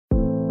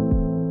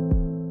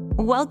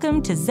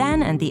Welcome to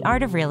Zen and the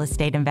Art of Real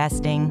Estate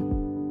Investing.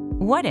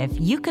 What if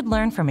you could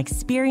learn from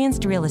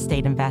experienced real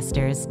estate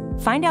investors,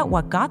 find out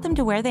what got them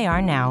to where they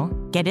are now,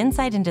 get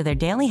insight into their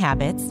daily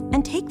habits,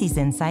 and take these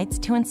insights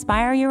to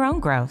inspire your own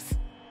growth?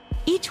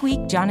 Each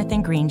week,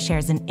 Jonathan Green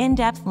shares an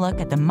in-depth look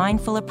at the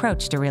mindful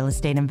approach to real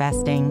estate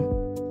investing.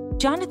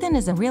 Jonathan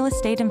is a real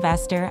estate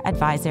investor,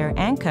 advisor,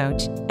 and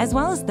coach, as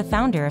well as the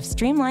founder of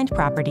Streamlined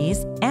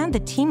Properties and the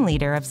team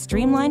leader of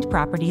Streamlined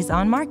Properties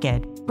on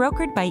Market,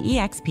 brokered by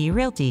eXp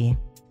Realty.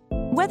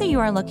 Whether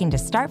you are looking to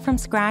start from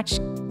scratch,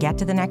 get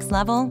to the next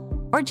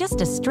level, or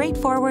just a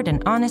straightforward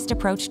and honest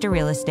approach to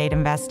real estate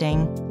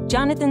investing,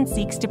 Jonathan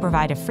seeks to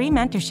provide a free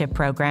mentorship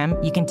program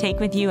you can take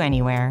with you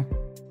anywhere.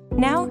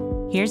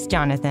 Now, here's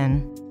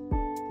Jonathan.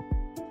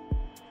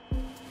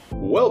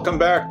 Welcome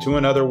back to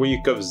another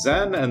week of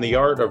Zen and the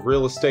Art of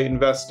Real Estate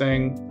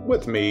Investing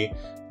with me,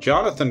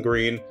 Jonathan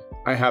Green.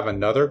 I have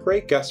another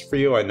great guest for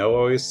you. I know I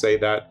always say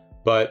that,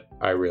 but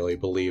I really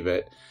believe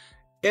it.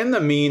 In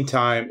the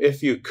meantime,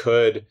 if you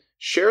could,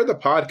 share the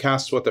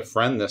podcast with a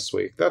friend this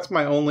week. That's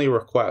my only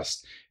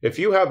request. If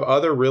you have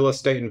other real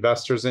estate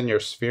investors in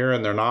your sphere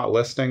and they're not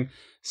listening,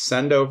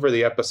 send over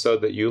the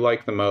episode that you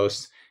like the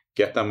most.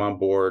 Get them on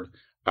board.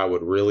 I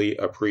would really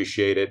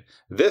appreciate it.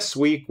 This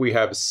week, we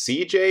have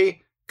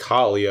CJ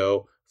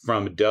Calio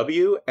from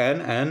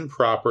WNN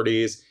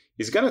Properties.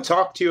 He's going to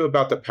talk to you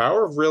about the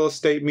power of real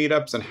estate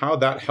meetups and how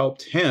that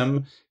helped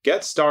him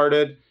get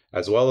started,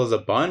 as well as a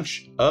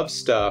bunch of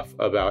stuff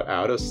about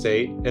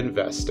out-of-state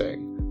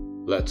investing.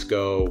 Let's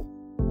go.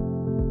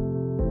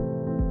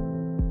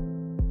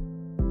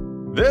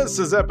 This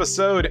is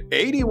episode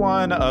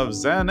 81 of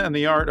Zen and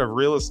the Art of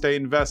Real Estate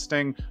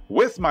Investing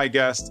with my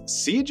guest,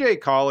 CJ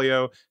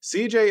Calio.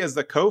 CJ is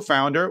the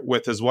co-founder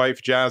with his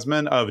wife,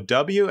 Jasmine, of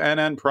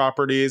WNN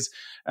Properties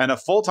and a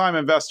full-time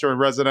investor in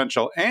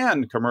residential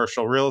and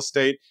commercial real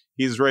estate.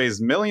 He's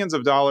raised millions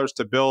of dollars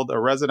to build a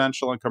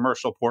residential and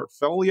commercial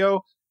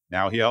portfolio.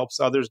 Now he helps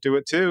others do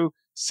it too.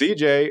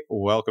 CJ,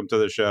 welcome to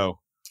the show.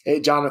 Hey,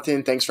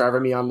 Jonathan. Thanks for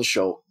having me on the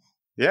show.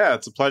 Yeah,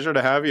 it's a pleasure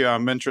to have you.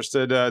 I'm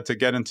interested to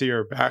get into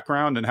your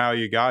background and how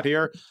you got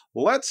here.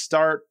 Let's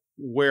start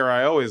where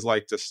I always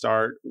like to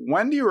start.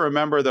 When do you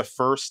remember the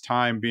first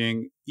time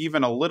being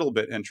even a little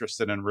bit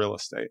interested in real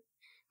estate?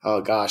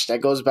 Oh, gosh,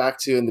 that goes back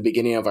to in the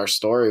beginning of our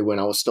story when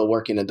I was still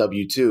working a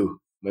W-2.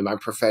 When my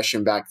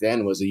profession back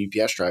then was a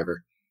UPS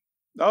driver.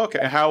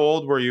 Okay. How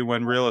old were you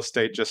when real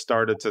estate just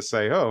started to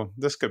say, oh,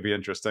 this could be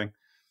interesting?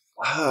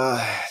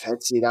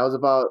 Let's see. That was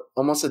about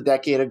almost a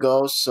decade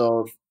ago.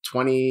 So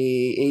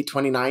 28,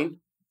 29.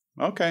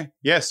 Okay.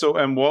 Yeah. So,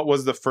 and what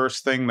was the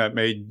first thing that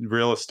made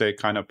real estate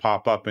kind of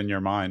pop up in your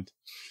mind?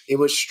 It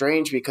was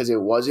strange because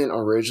it wasn't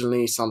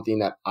originally something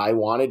that I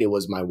wanted. It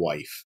was my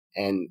wife.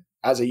 And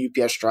as a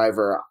UPS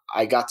driver,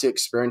 I got to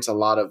experience a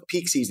lot of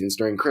peak seasons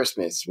during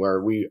Christmas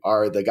where we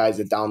are the guys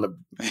that don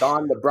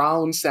the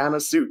brown Santa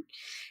suit,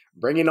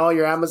 bringing all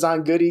your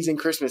Amazon goodies and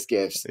Christmas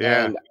gifts.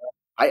 Yeah. And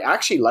I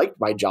actually liked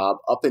my job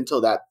up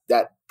until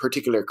that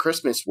particular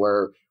Christmas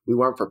where we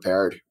weren't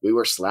prepared. We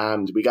were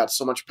slammed. We got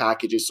so much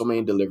packages, so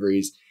many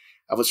deliveries.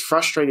 I was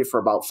frustrated for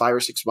about 5 or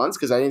 6 months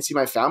because I didn't see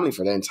my family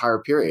for the entire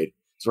period. I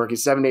was working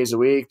 7 days a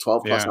week,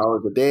 12 plus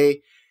hours a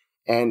day,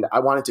 and I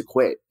wanted to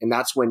quit. And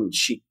that's when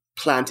she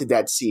planted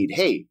that seed.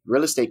 Hey,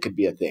 real estate could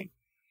be a thing.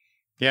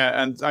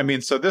 Yeah. And I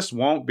mean, so this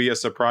won't be a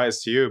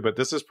surprise to you, but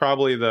this is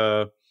probably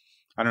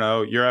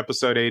your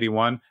episode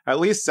 81, at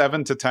least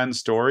 7 to 10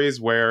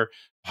 stories where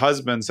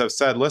husbands have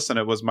said, listen,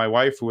 it was my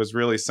wife who was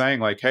really saying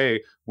like, hey,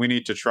 we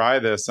need to try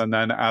this. And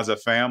then as a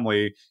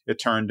family, it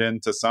turned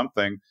into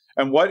something.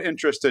 And what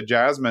interested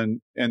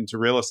Jasmine into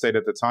real estate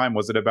at the time?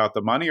 Was it about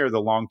the money or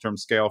the long-term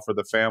scale for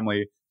the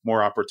family,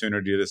 more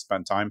opportunity to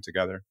spend time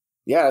together?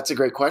 Yeah, that's a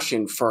great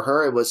question. For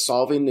her, it was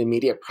solving the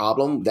immediate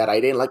problem that I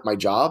didn't like my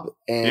job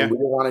and we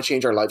didn't want to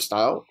change our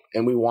lifestyle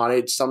and we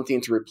wanted something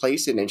to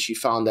replace it. And she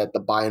found that the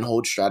buy and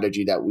hold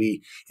strategy that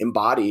we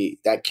embody,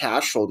 that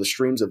cash flow, the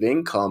streams of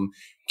income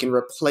can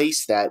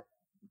replace that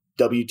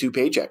W-2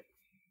 paycheck.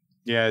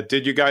 Yeah.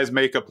 Did you guys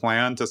make a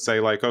plan to say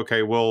like,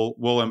 okay,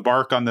 we'll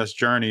embark on this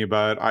journey,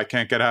 but I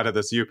can't get out of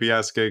this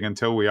UPS gig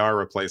until we are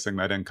replacing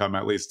that income,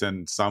 at least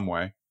in some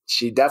way?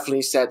 She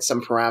definitely set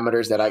some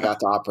parameters that I got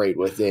to operate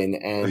within.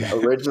 And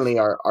originally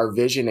our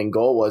vision and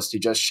goal was to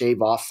just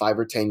shave off 5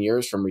 or 10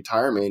 years from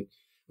retirement,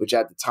 which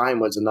at the time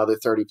was another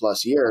 30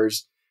 plus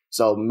years.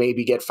 So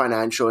maybe get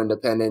financial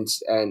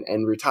independence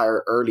and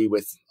retire early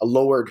with a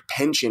lowered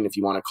pension, if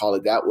you want to call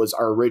it. That was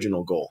our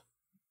original goal.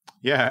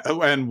 Yeah.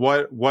 And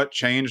what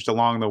changed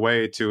along the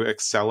way to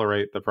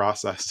accelerate the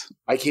process?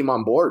 I came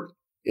on board.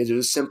 It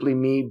was simply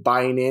me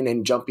buying in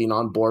and jumping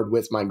on board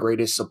with my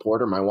greatest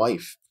supporter, my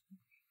wife.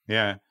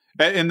 Yeah.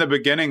 In the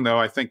beginning, though,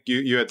 I think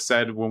you had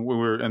said when we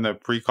were in the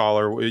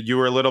pre-caller, you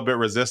were a little bit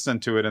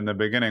resistant to it in the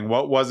beginning.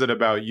 What was it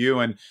about you,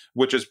 and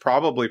which is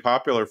probably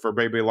popular for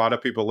maybe a lot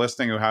of people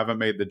listening who haven't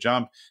made the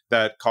jump,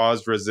 that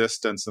caused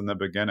resistance in the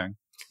beginning?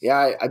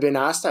 Yeah, I've been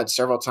asked that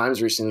several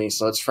times recently,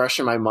 so it's fresh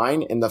in my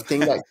mind. And the thing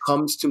that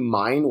comes to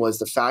mind was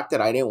the fact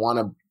that I didn't want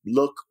to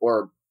look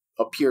or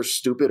appear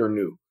stupid or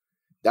new.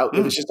 That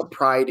it was just a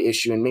pride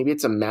issue. And maybe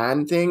it's a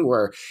man thing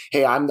where,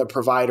 hey, I'm the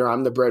provider,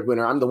 I'm the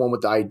breadwinner, I'm the one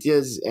with the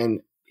ideas.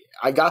 And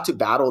I got to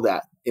battle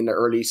that in the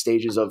early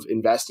stages of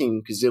investing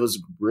because it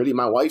was really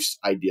my wife's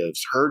idea. It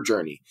was her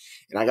journey.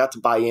 And I got to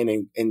buy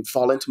in and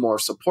fall into more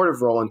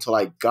supportive role until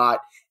I got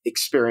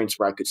experience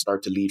where I could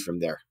start to lead from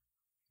there.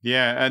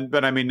 Yeah,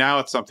 but I mean, now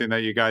it's something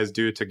that you guys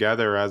do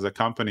together as a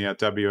company at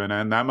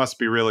WNN. That must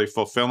be really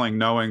fulfilling,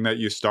 knowing that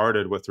you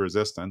started with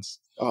resistance.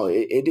 Oh,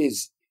 it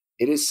is.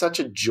 It is such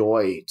a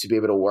joy to be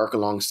able to work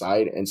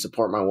alongside and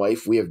support my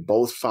wife. We have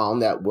both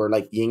found that we're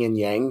like yin and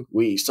yang.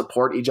 We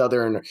support each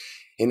other, and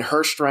in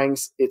her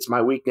strengths, it's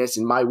my weakness.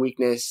 In my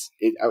weakness,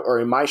 or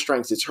in my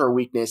strengths, it's her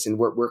weakness, and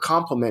we're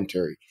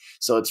complementary.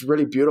 So it's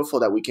really beautiful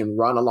that we can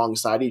run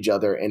alongside each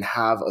other and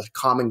have a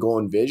common goal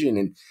and vision,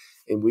 and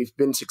we've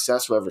been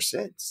successful ever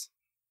since.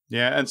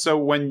 Yeah, and so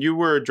when you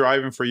were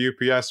driving for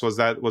UPS, was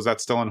that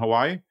still in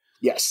Hawaii?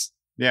 Yes.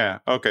 Yeah.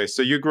 Okay.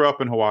 So you grew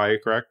up in Hawaii,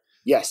 correct?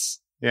 Yes.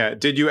 Yeah.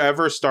 Did you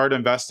ever start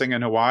investing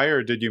in Hawaii,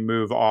 or did you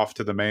move off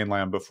to the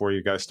mainland before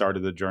you guys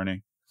started the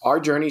journey? Our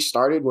journey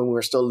started when we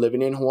were still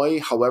living in Hawaii.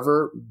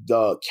 However,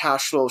 the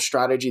cash flow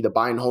strategy, the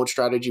buy and hold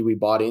strategy we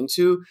bought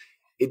into,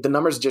 the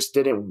numbers just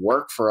didn't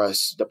work for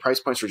us. The price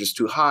points were just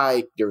too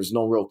high. There was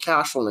no real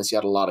cash flow unless you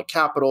had a lot of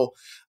capital.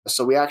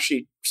 So we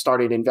actually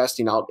started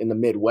investing out in the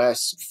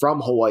Midwest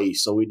from Hawaii.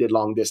 So we did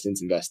long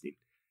distance investing.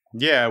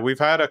 Yeah, we've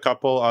had a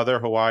couple other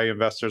Hawaii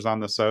investors on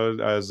the show,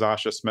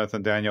 Zasha Smith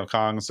and Daniel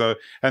Kong. So,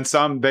 and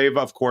some they've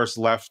of course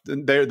left.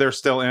 They're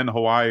still in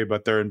Hawaii,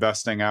 but they're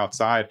investing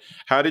outside.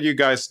 How did you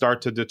guys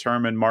start to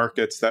determine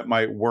markets that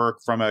might work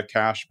from a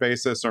cash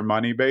basis or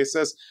money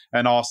basis,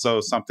 and also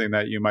something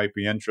that you might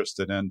be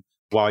interested in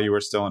while you were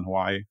still in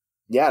Hawaii?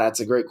 Yeah, that's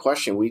a great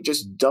question. We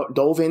just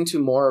dove into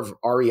more of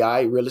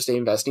REI, real estate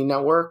investing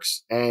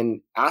networks,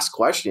 and ask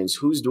questions.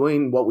 Who's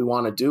doing what we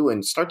want to do,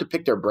 and start to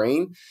pick their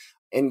brain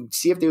and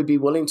see if they would be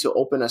willing to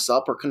open us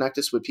up or connect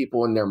us with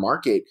people in their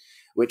market,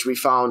 which we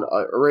found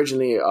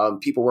originally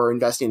people were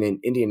investing in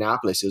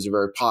Indianapolis. It was a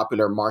very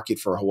popular market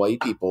for Hawaii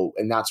people.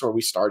 And that's where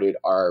we started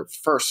our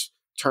first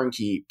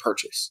turnkey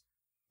purchase.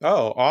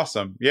 Oh,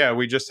 awesome. Yeah,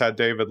 we just had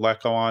David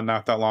Lecco on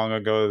not that long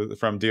ago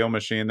from Deal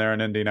Machine there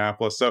in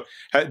Indianapolis. So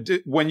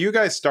when you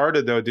guys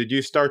started, though, did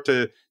you start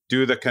to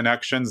do the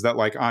connections that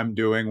like I'm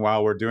doing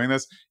while we're doing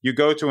this? You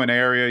go to an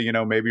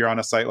area, maybe you're on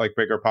a site like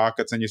Bigger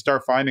Pockets, and you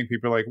start finding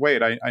people like,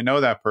 wait, I know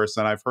that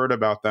person. I've heard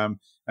about them.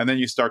 And then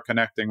you start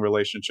connecting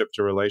relationship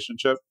to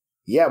relationship.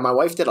 Yeah, my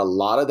wife did a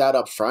lot of that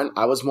up front.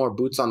 I was more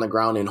boots on the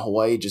ground in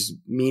Hawaii, just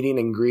meeting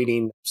and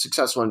greeting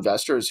successful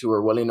investors who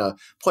were willing to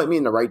point me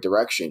in the right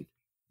direction.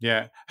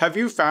 Yeah. Have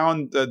you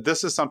found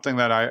this is something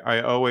that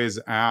I always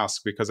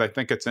ask because I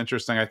think it's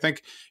interesting. I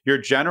think your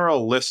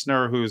general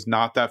listener who's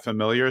not that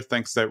familiar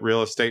thinks that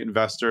real estate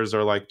investors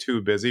are like too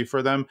busy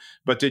for them.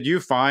 But did you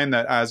find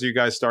that as you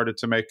guys started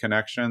to make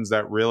connections,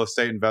 that real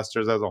estate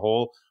investors as a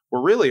whole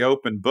were really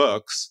open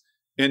books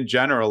in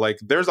general? Like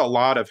there's a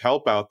lot of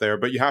help out there,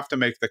 but you have to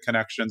make the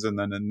connections and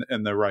then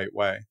in the right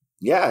way.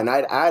 Yeah. And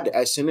I'd add,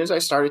 as soon as I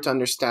started to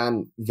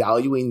understand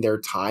valuing their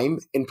time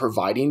and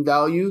providing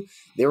value,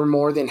 they were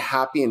more than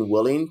happy and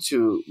willing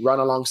to run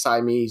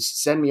alongside me,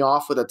 send me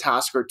off with a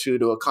task or two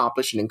to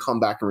accomplish, and then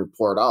come back and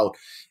report out.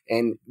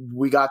 And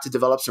we got to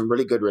develop some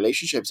really good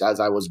relationships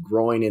as I was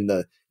growing in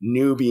the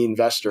newbie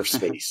investor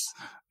space.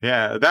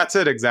 Yeah, that's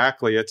it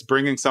exactly. It's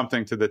bringing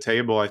something to the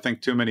table. I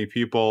think too many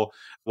people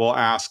will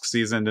ask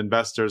seasoned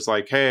investors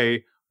like,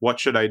 hey, what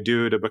should I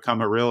do to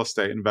become a real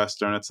estate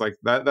investor? And it's like,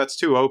 that's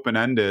too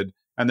open-ended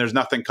and there's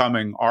nothing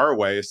coming our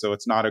way. So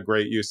it's not a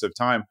great use of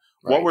time.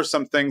 Right. What were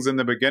some things in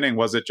the beginning?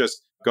 Was it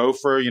just go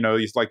for,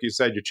 like you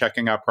said, you're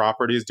checking out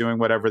properties, doing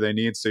whatever they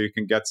need so you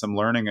can get some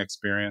learning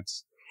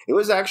experience? It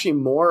was actually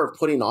more of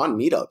putting on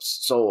meetups.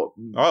 So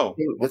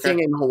the thing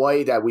in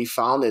Hawaii that we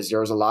found is there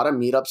was a lot of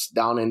meetups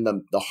down in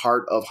the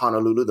heart of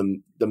Honolulu,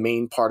 the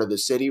main part of the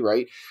city,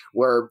 right?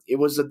 Where it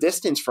was a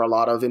distance for a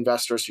lot of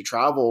investors to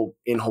travel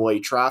in Hawaii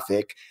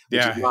traffic.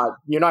 Which is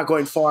you're not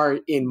going far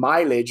in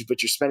mileage,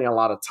 but you're spending a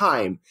lot of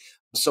time.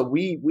 So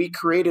we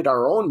created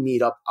our own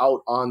meetup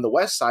out on the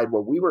west side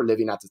where we were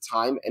living at the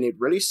time, and it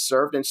really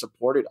served and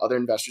supported other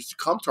investors to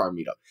come to our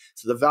meetup.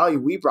 So the value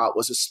we brought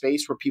was a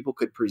space where people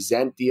could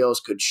present deals,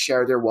 could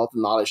share their wealth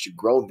and knowledge, to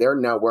grow their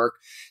network,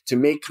 to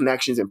make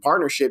connections and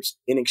partnerships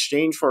in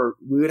exchange for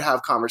we would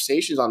have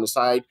conversations on the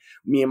side,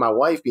 me and my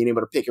wife being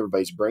able to pick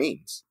everybody's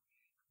brains.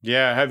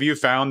 Yeah. Have you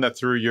found that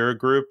through your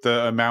group,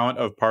 the amount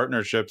of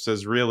partnerships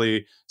is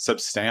really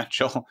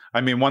substantial? I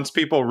mean, once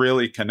people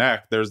really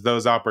connect, there's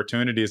those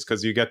opportunities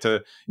because you get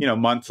to,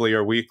 monthly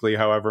or weekly,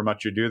 however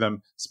much you do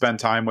them, spend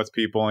time with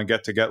people and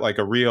get like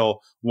a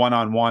real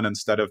one-on-one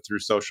instead of through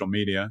social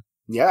media.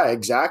 Yeah,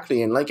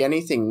 exactly. And like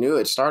anything new,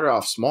 it started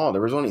off small.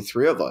 There was only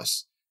 3 of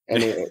us.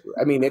 And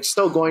it's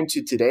still going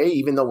to today,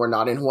 even though we're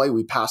not in Hawaii,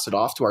 we pass it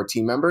off to our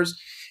team members.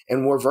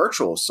 And we're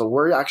virtual. So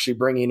we're actually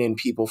bringing in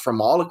people from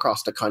all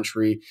across the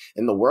country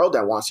and the world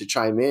that wants to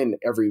chime in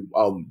every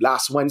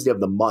last Wednesday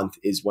of the month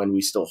is when we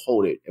still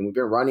hold it. And we've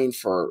been running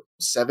for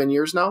 7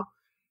 years now.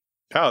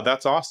 Oh,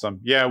 that's awesome.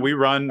 Yeah, we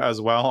run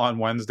as well on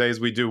Wednesdays.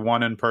 We do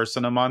one in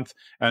person a month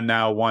and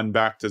now one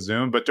back to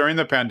Zoom. But during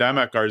the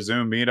pandemic, our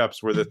Zoom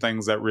meetups were the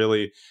things that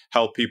really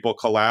help people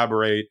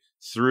collaborate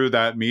through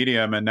that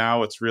medium. And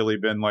now it's really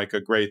been like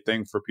a great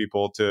thing for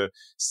people to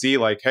see,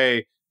 like,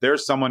 hey,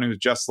 there's someone who's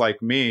just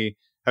like me.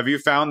 Have you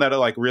found that it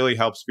like really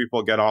helps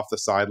people get off the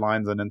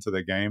sidelines and into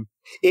the game?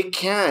 It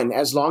can,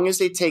 as long as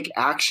they take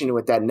action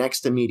with that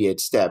next immediate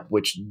step,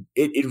 which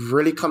it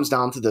really comes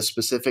down to the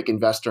specific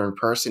investor and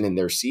person in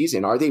their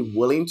season. Are they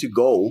willing to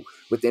go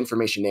with the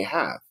information they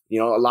have? You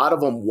know, a lot of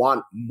them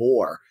want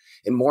more.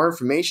 And more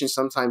information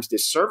sometimes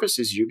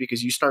disservices you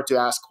because you start to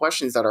ask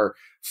questions that are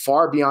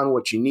far beyond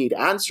what you need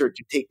answered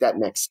to take that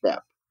next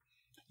step.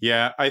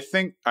 Yeah, I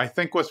think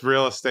with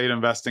real estate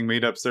investing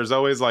meetups, there's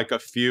always like a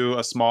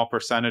small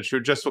percentage who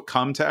just will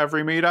come to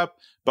every meetup,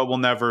 but will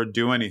never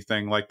do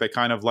anything. Like they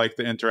kind of like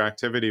the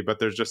interactivity, but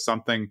there's just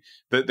something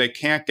that they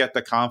can't get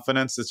the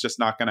confidence. It's just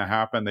not going to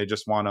happen. They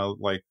just want to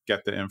like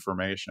get the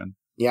information.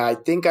 Yeah, I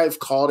think I've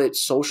called it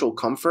social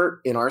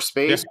comfort in our Yeah,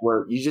 space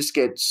where you just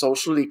get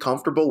socially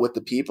comfortable with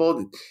the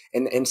people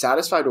and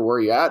satisfied with where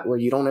you're at, where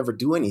you don't ever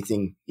do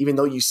anything. Even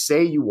though you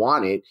say you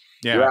want it,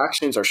 your yeah.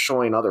 actions are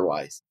showing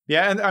otherwise.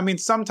 Yeah, and I mean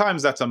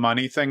sometimes that's a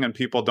money thing and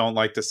people don't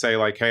like to say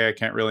like, "Hey, I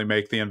can't really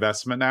make the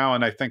investment now."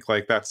 And I think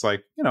like that's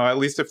like, at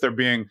least if they're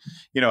being,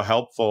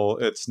 helpful,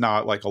 it's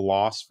not like a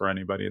loss for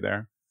anybody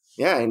there.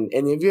 Yeah, and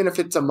even if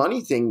it's a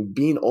money thing,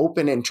 being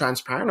open and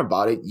transparent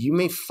about it, you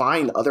may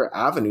find other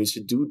avenues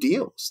to do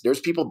deals. There's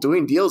people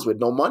doing deals with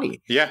no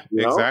money, Yeah,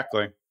 you know?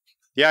 exactly.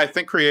 Yeah, I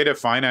think creative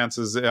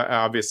finances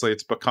obviously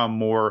it's become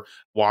more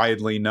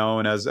widely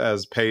known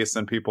as PACE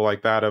and people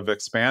like that have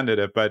expanded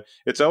it, but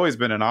it's always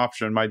been an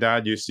option. My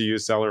dad used to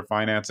use seller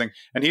financing,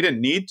 and he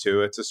didn't need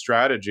to. It's a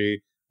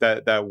strategy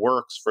that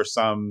works for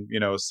some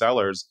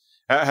sellers.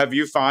 Have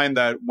you find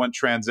that when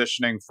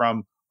transitioning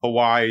from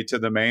Hawaii to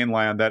the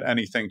mainland, that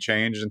anything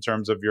changed in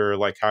terms of your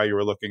like how you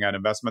were looking at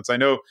investments? I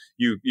know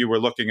you were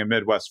looking at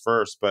Midwest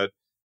first, but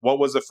what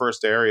was the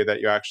first area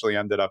that you actually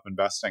ended up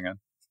investing in?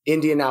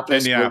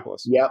 Indianapolis.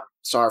 Indianapolis. Yep.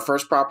 So our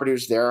first property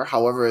was there.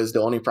 However, is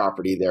the only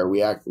property there.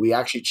 We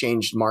actually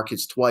changed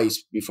markets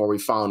twice before we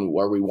found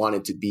where we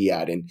wanted to be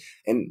at, and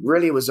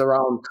really it was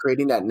around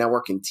creating that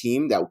networking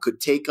team that could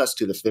take us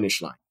to the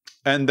finish line.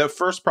 And the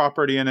first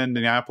property in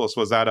Indianapolis,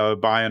 was that a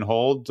buy and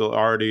hold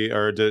already,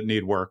 or did it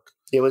need work?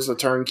 It was a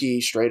turnkey,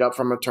 straight up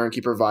from a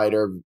turnkey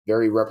provider,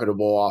 very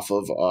reputable off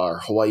of our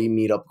Hawaii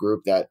meetup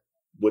group that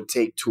would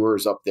take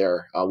tours up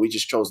there. We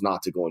just chose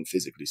not to go and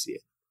physically see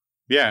it.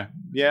 Yeah.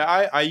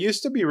 Yeah. I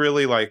used to be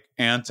really like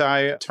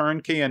anti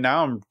turnkey, and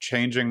now I'm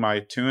changing my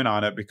tune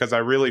on it because I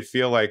really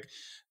feel like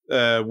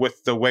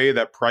with the way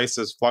that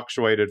prices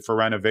fluctuated for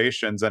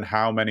renovations and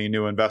how many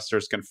new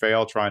investors can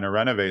fail trying to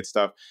renovate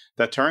stuff,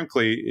 that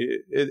turnkey,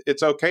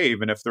 it's okay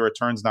even if the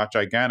return's not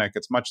gigantic.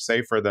 It's much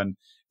safer than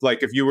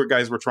like if you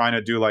guys were trying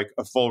to do like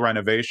a full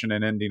renovation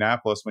in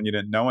Indianapolis when you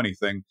didn't know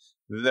anything,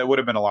 that would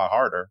have been a lot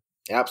harder.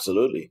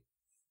 Absolutely.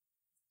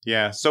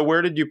 Yeah. So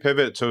where did you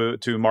pivot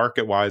to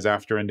market wise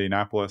after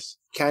Indianapolis?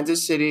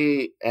 Kansas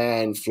City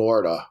and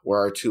Florida were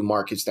our two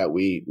markets that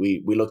we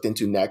looked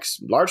into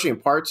next, largely in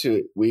part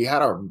to we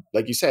had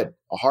like you said,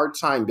 a hard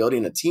time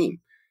building a team.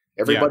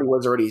 Yeah. Everybody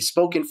was already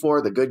spoken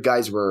for. The good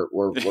guys were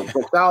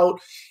booked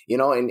out,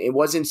 and it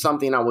wasn't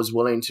something I was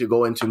willing to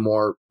go into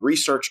more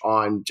research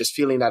on, just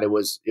feeling that it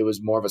was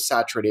more of a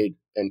saturated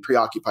and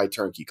preoccupied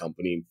turnkey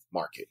company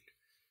market.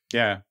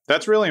 Yeah,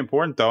 that's really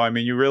important though. I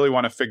mean, you really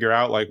want to figure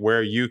out like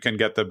where you can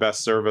get the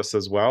best service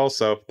as well.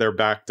 So if they're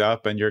backed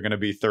up and you're going to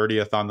be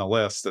 30th on the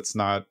list, it's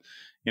not,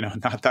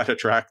 not that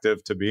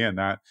attractive to be in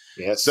that.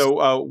 Yes.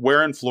 So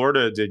where in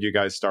Florida did you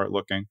guys start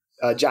looking?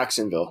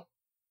 Jacksonville.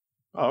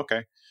 Oh,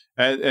 okay.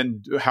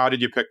 And how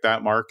did you pick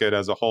that market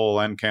as a whole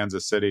and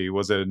Kansas City?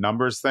 Was it a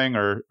numbers thing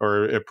or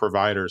a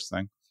providers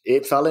thing?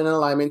 It fell in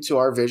alignment to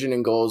our vision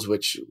and goals,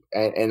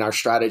 and our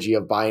strategy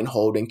of buy and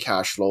hold and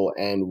cash flow.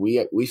 And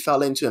we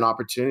fell into an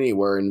opportunity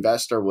where an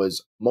investor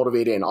was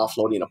motivated in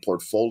offloading a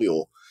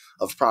portfolio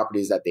of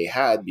properties that they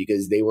had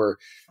because they were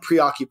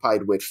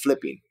preoccupied with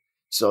flipping.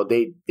 So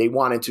they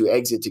wanted to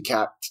exit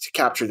to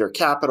capture their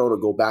capital to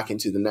go back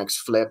into the next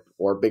flip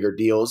or bigger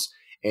deals.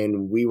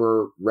 And we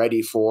were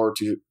ready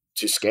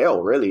to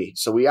scale, really.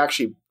 So we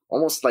actually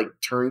almost like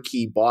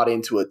turnkey bought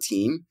into a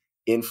team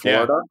in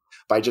Florida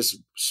by just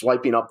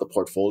swiping up the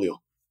portfolio.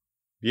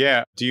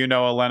 Yeah. Do you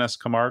know Elenis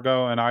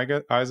Camargo and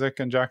Isaac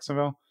in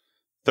Jacksonville?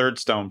 Third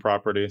Stone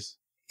Properties.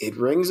 It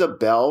rings a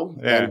bell,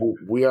 Yeah. and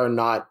we are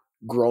not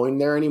growing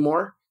there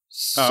anymore.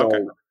 So okay.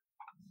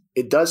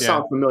 It does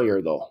sound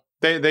familiar, though.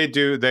 They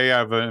do. They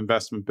have an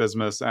investment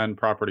business and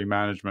property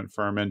management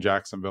firm in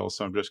Jacksonville.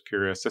 So I'm just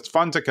curious. It's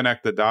fun to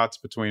connect the dots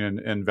between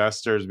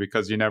investors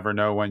because you never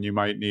know when you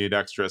might need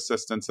extra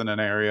assistance in an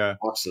area.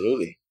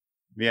 Absolutely.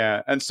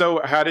 Yeah. And so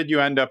how did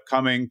you end up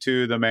coming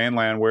to the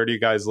mainland? Where do you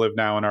guys live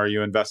now? And are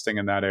you investing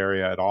in that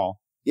area at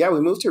all? Yeah,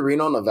 we moved to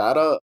Reno,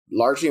 Nevada,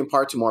 largely in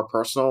part to more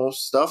personal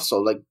stuff. So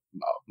like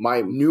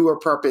my newer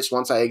purpose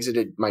once I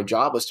exited my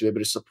job was to be able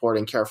to support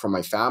and care for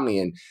my family.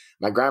 And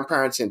my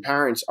grandparents and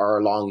parents are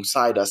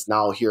alongside us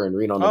now here in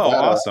Reno, Oh, Nevada.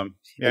 awesome.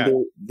 And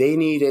Yeah. they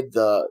needed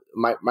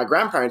my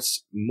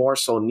grandparents more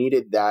so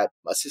needed that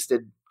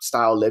assisted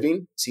style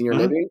living, senior Hmm.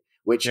 living,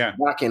 which Yeah.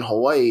 back in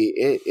Hawaii,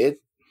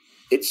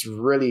 it's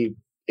really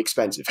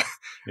expensive,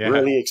 Yeah.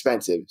 really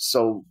expensive.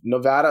 So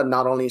Nevada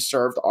not only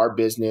served our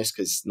business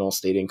because no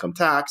state income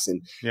tax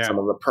and Yeah. some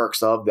of the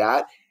perks of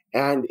that,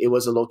 and it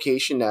was a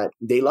location that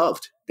they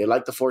loved. They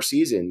liked the Four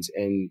Seasons,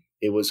 and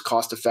it was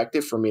cost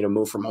effective for me to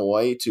move from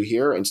Hawaii to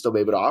here and still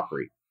be able to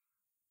operate.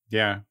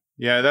 Yeah.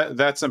 Yeah,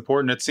 that's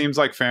important. It seems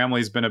like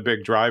family's been a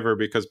big driver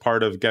because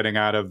part of getting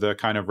out of the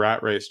kind of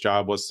rat race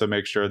job was to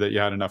make sure that you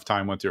had enough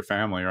time with your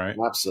family, right?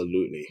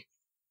 Absolutely.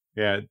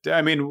 Yeah.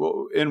 I mean,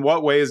 in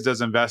what ways does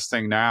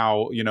investing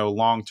now,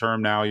 long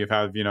term now, you've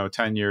had,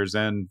 10 years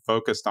in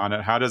focused on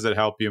it. How does it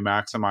help you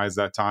maximize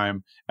that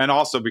time? And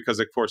also because,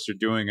 of course, you're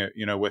doing it,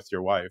 with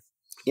your wife.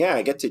 Yeah,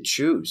 I get to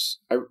choose.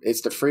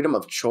 It's the freedom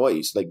of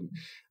choice. Like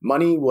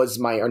money was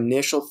my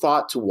initial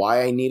thought to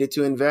why I needed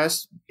to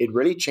invest. It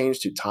really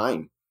changed to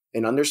time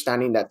and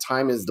understanding that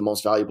time is the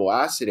most valuable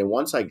asset. And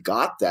once I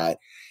got that,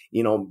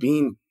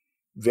 being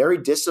very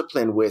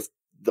disciplined with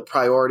the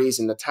priorities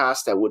and the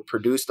tasks that would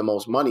produce the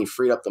most money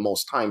freed up the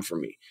most time for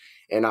me.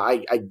 And I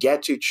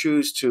get to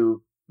choose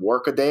to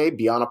work a day,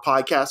 be on a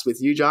podcast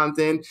with you,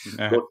 Jonathan,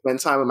 go spend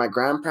time with my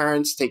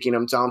grandparents, taking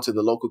them down to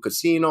the local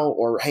casino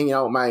or hanging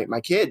out with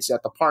my kids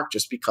at the park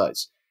just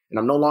because. And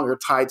I'm no longer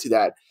tied to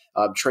that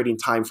trading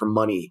time for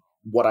money,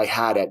 what I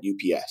had at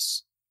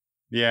UPS.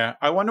 Yeah.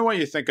 I wonder what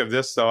you think of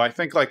this, though. I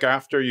think like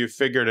after you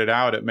figured it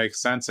out, it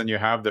makes sense and you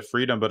have the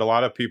freedom. But a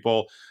lot of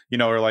people,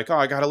 are like, oh,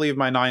 I got to leave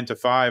my 9 to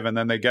 5. And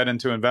then they get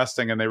into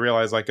investing and they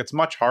realize like it's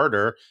much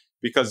harder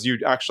because you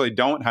actually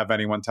don't have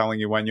anyone telling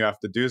you when you have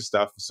to do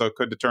stuff. So it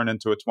could turn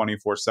into a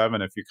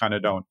 24/7 if you kind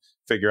of don't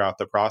figure out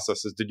the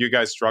processes. Did you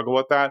guys struggle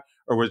with that?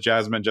 Or was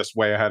Jasmine just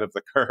way ahead of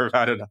the curve?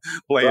 How did it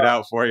lay it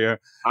out for you?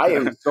 I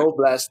am so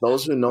blessed.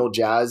 Those who know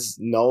Jazz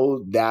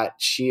know that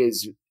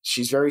she's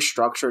very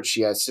structured.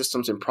 She has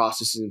systems and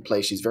processes in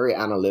place. She's very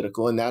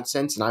analytical in that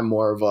sense. And I'm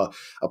more of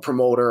a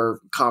promoter,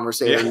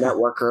 conversator,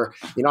 networker.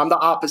 I'm the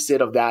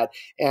opposite of that.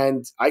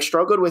 And I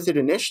struggled with it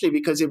initially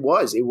because it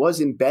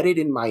was embedded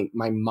in my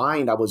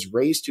mind. I was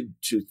raised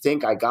to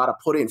think I got to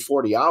put in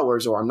 40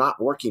 hours or I'm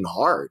not working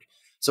hard.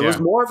 So it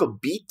was more of a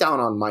beat down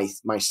on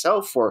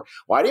myself for,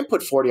 well, I didn't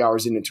put 40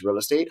 hours into real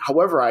estate.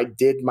 However, I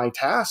did my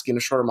task in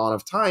a short amount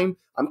of time.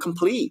 I'm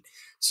complete.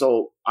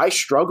 So I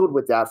struggled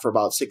with that for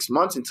about 6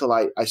 months until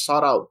I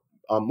sought out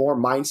more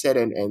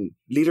mindset and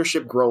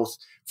leadership growth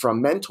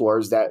from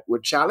mentors that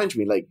would challenge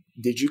me. Like,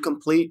 did you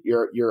complete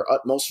your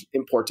utmost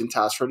important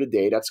task for the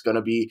day? That's going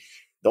to be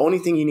the only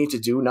thing you need to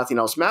do. Nothing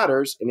else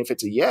matters. And if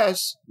it's a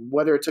yes,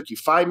 whether it took you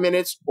 5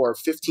 minutes or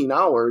 15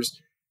 hours,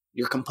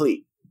 you're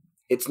complete.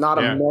 It's not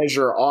a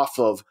measure off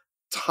of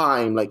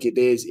time like it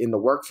is in the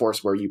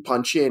workforce where you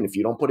punch in. If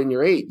you don't put in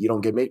your 8, you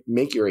don't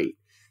make your 8.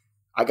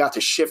 I got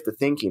to shift the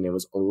thinking. It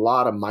was a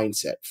lot of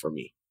mindset for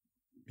me.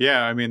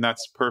 Yeah, I mean,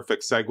 that's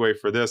perfect segue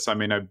for this. I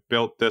mean, I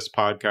built this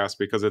podcast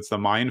because it's the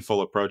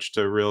mindful approach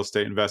to real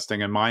estate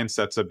investing, and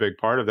mindset's a big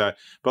part of that.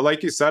 But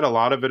like you said, a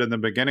lot of it in the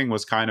beginning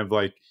was kind of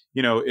like,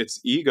 it's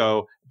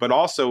ego, but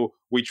also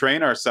we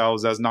train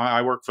ourselves as not,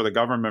 I worked for the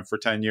government for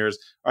 10 years.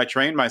 I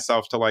train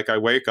myself to like, I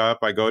wake up,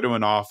 I go to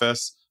an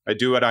office, I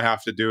do what I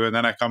have to do, and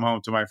then I come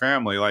home to my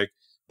family. Like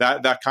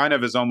that kind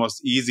of is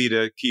almost easy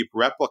to keep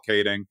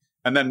replicating.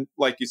 And then,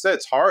 like you said,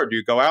 it's hard.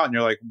 You go out and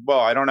you're like, well,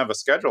 I don't have a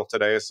schedule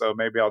today, so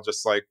maybe I'll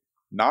just like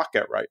not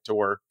get right to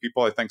work.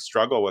 People, I think,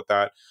 struggle with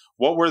that.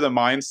 What were the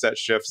mindset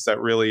shifts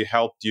that really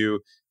helped you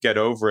get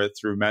over it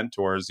through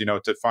mentors,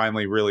 to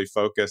finally really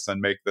focus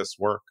and make this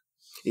work?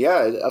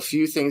 Yeah, a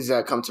few things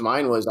that come to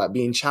mind was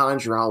being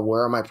challenged around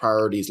where my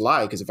priorities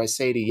lie. Because if I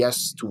say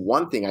yes to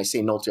one thing, I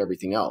say no to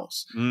everything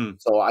else.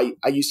 So I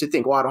used to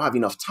think, well, I don't have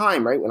enough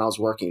time, right, when I was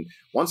working.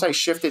 Once I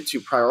shifted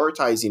to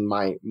prioritizing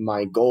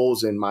my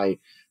goals and my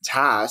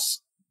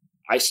tasks,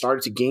 I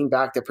started to gain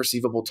back that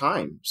perceivable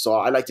time. So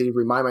I like to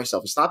remind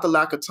myself, it's not the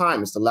lack of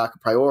time, it's the lack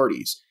of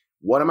priorities.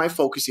 What am I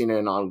focusing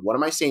in on? What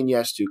am I saying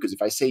yes to? Because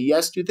if I say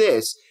yes to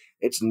this,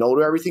 it's no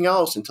to everything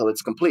else until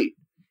it's complete.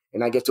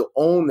 And I get to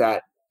own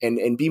that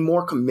and be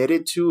more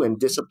committed to and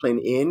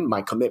disciplined in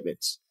my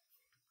commitments.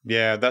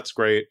 Yeah, that's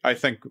great. I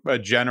think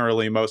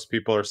generally most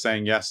people are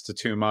saying yes to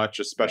too much,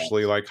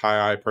 especially like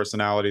high I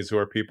personalities who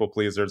are people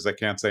pleasers that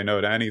can't say no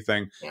to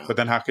anything. Yeah. But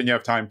then how can you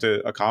have time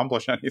to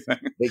accomplish anything?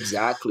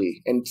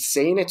 Exactly. And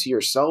saying it to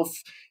yourself,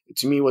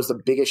 to me, was the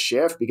biggest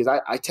shift because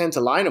I tend to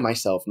lie to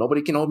myself.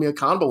 Nobody can hold me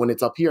accountable when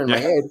it's up here in my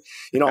head.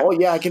 Oh,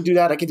 yeah, I can do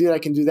that. I can do that. I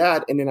can do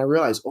that. And then I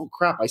realize, oh,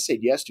 crap, I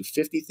said yes to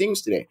 50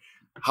 things today.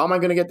 How am I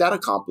going to get that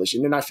accomplished?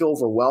 And then I feel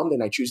overwhelmed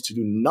and I choose to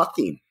do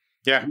nothing.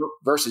 Yeah.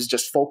 Versus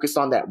just focus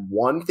on that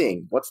one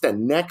thing. What's the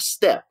next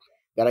step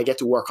that I get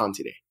to work on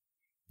today?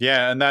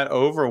 Yeah, and that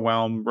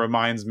overwhelm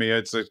reminds me,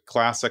 it's a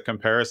classic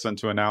comparison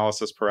to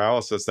analysis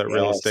paralysis that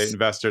real estate Yes.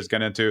 investors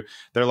get into.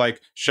 They're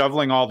like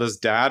shoveling all this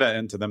data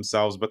into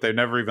themselves, but they've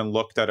never even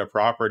looked at a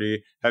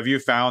property. Have you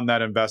found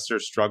that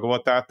investors struggle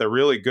with that? They're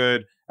really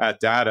good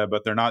at data,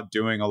 but they're not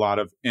doing a lot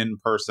of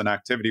in-person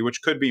activity,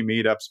 which could be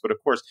meetups. But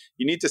of course,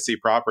 you need to see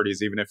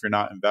properties even if you're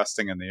not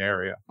investing in the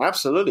area.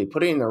 Absolutely.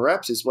 Putting in the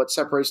reps is what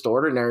separates the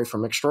ordinary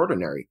from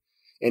extraordinary.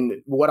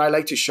 And what I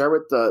like to share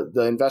with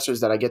the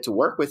investors that I get to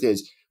work with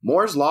is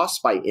more is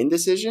lost by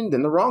indecision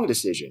than the wrong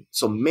decision.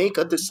 So make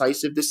a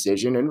decisive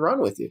decision and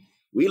run with it.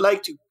 We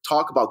like to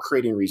talk about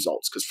creating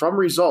results because from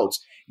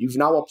results, you've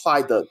now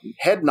applied the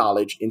head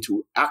knowledge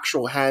into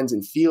actual hands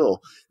and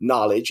feel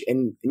knowledge.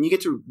 And you get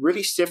to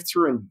really sift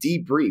through and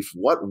debrief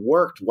what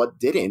worked, what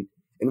didn't,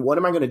 and what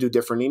am I going to do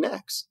differently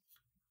next?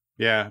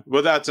 Yeah,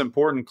 well, that's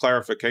important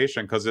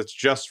clarification because it's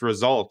just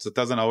results. It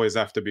doesn't always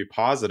have to be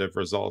positive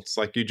results.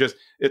 Like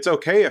it's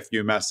okay if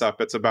you mess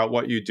up. It's about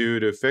what you do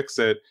to fix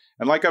it.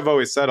 And like I've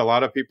always said, a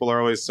lot of people are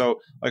always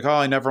so like, oh,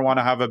 I never want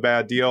to have a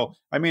bad deal.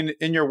 I mean,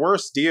 in your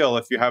worst deal,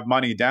 if you have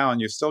money down,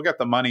 you still get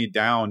the money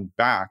down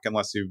back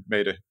unless you've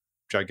made a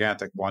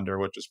gigantic blunder,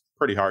 which is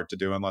pretty hard to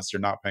do unless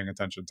you're not paying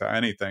attention to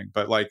anything.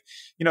 But like,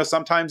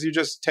 sometimes you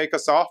just take a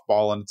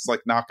softball and it's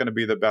like not going to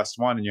be the best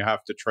one and you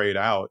have to trade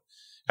out.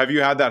 Have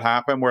you had that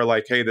happen where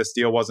like, hey, this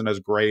deal wasn't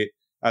as great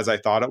as I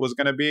thought it was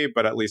going to be,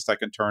 but at least I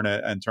can turn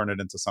it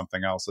into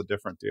something else, a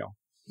different deal?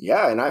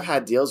 Yeah, and I've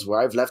had deals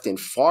where I've left in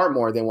far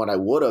more than what I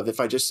would have if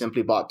I just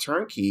simply bought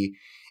turnkey.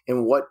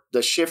 And what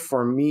the shift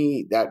for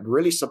me that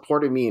really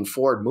supported me in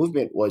forward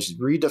movement was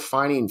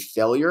redefining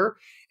failure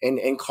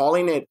and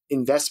calling it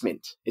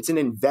investment. It's an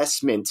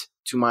investment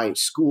to my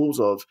schools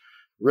of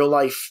real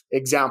life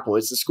example.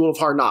 It's the school of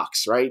hard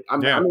knocks, right?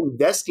 I'm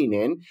investing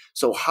in.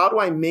 So how do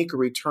I make a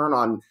return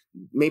on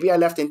maybe I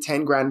left in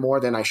 10 grand more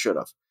than I should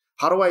have?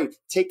 How do I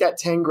take that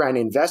 10 grand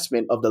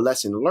investment of the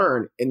lesson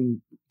learned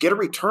and get a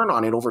return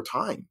on it over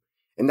time?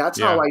 And that's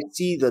how I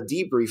see the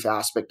debrief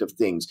aspect of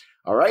things.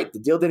 All right, the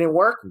deal didn't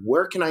work.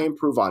 Where can I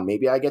improve on?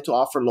 Maybe I get to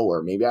offer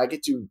lower. Maybe I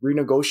get to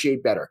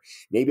renegotiate better.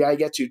 Maybe I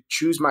get to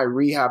choose my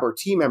rehab or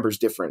team members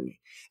differently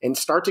and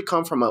start to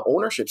come from an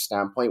ownership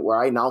standpoint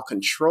where I now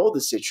control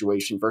the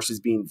situation versus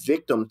being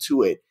victim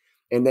to it.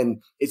 And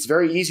then it's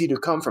very easy to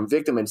come from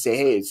victim and say,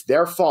 hey, it's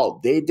their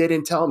fault. They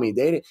didn't tell me.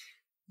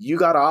 You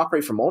got to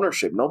operate from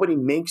ownership. Nobody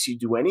makes you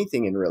do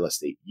anything in real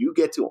estate. You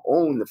get to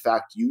own the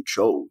fact you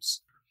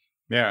chose.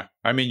 Yeah.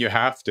 I mean, you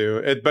have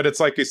to. But it's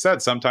like you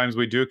said, sometimes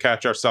we do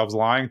catch ourselves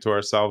lying to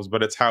ourselves,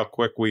 but it's how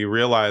quick we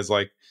realize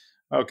like,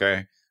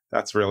 okay,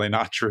 that's really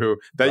not true.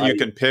 That you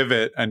can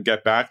pivot and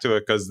get back to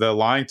it because the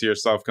lying to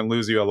yourself can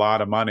lose you a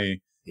lot of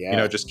money.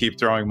 Yeah. Just keep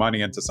throwing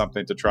money into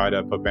something to try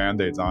to put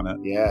Band-Aids on it.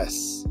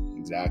 Yes,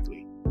 exactly.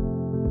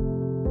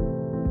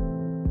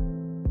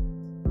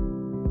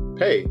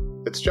 Hey,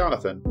 it's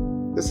Jonathan.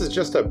 This is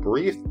just a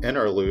brief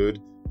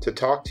interlude to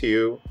talk to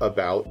you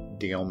about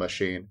Deal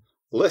Machine.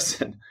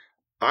 Listen,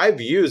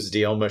 I've used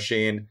Deal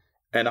Machine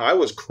and I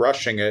was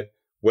crushing it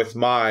with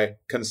my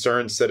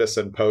Concerned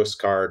Citizen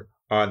postcard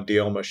on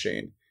Deal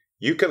Machine.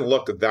 You can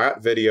look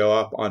that video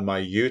up on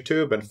my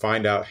YouTube and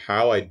find out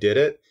how I did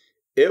it.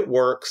 It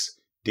works.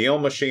 Deal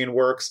Machine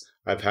works.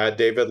 I've had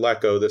David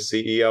Lecco, the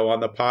CEO, on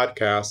the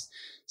podcast.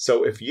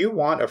 So if you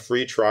want a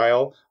free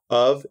trial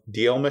of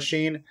Deal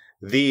Machine,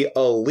 the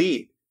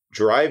elite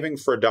Driving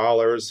for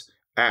Dollars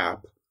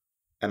app,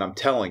 and I'm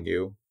telling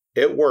you,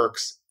 it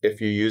works if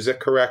you use it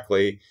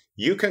correctly,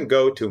 you can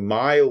go to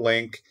my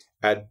link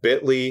at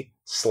bit.ly/Zen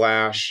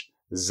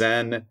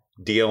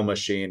Deal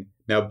Machine.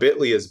 Now,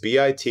 bit.ly is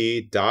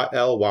bit.ly/Zen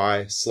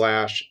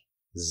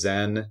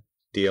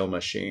Deal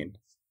Machine.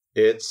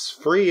 It's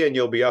free and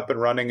you'll be up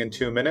and running in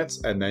 2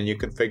 minutes, and then you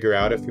can figure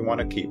out if you want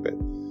to keep it.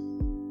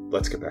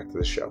 Let's get back to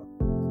the show.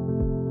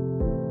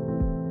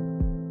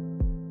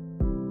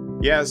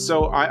 Yeah,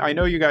 so I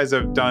know you guys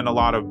have done a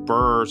lot of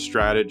BRRRR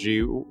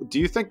strategy. Do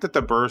you think that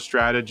the BRRRR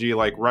strategy,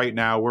 like right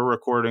now, we're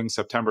recording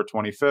September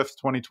 25th,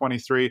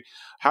 2023.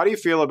 How do you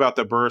feel about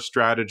the BRRRR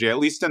strategy, at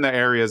least in the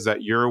areas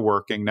that you're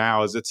working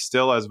now? Is it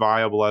still as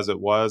viable as it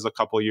was a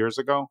couple of years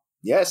ago?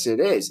 Yes, it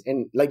is.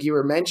 And like you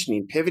were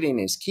mentioning, pivoting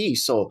is key.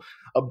 So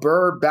a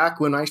BRRRR back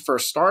when I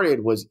first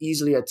started was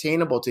easily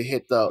attainable to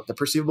hit the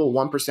perceivable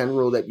 1%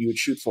 rule that you would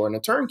shoot for in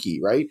a turnkey,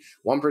 right?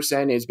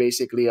 1% is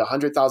basically a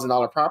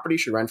 $100,000 property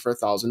should rent for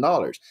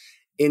 $1,000.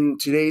 In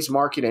today's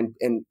market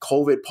and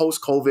COVID,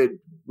 post-COVID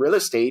real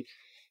estate,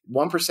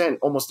 1%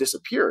 almost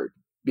disappeared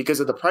because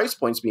of the price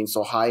points being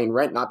so high and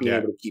rent not being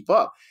able to keep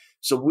up.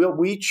 So what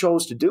we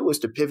chose to do is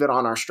to pivot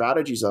on our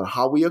strategies on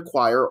how we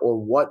acquire or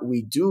what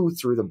we do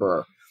through the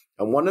BRRRR.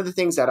 And one of the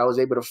things that I was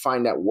able to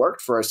find that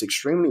worked for us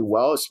extremely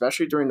well,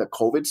 especially during the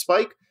COVID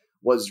spike,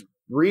 was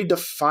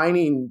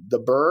redefining the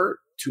BRRRR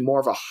to more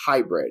of a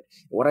hybrid.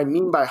 And what I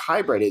mean by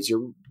hybrid is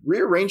you're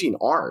rearranging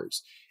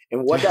R's.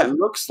 And what that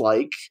looks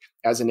like,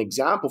 as an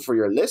example for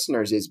your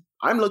listeners, is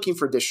I'm looking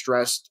for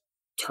distressed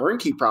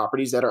turnkey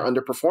properties that are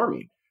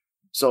underperforming.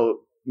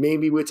 So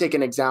maybe we'll take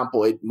an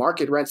example.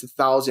 Market rents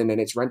 $1,000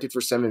 and it's rented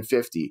for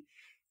 $750.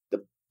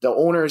 The the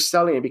owner is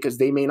selling it because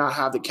they may not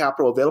have the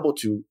capital available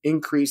to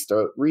increase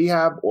the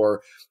rehab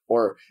or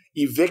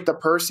evict the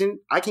person.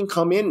 I can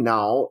come in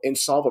now and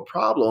solve a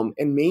problem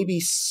and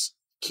maybe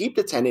keep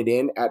the tenant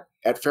in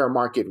at fair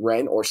market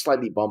rent or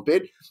slightly bump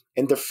it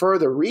and defer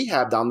the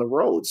rehab down the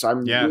road. So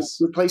I'm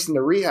replacing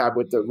the rehab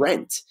with the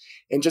rent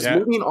and just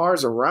moving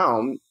ours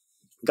around.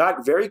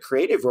 Got very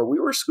creative where we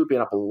were scooping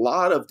up a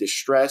lot of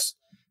distressed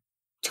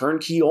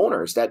turnkey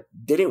owners that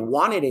didn't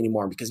want it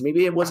anymore because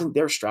maybe it wasn't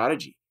their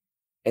strategy.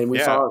 And we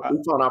found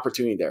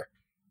opportunity there.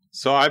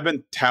 So I've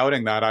been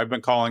touting that. I've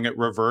been calling it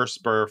reverse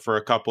burr for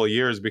a couple of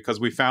years because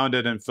we found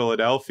it in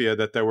Philadelphia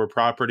that there were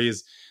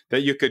properties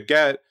that you could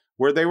get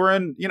where they were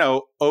in,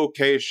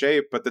 okay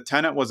shape, but the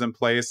tenant was in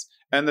place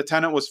and the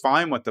tenant was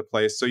fine with the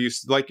place. So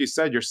like you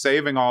said, you're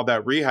saving all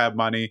that rehab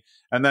money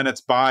and then it's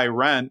buy,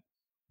 rent,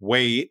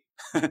 wait.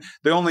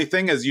 The only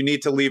thing is you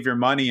need to leave your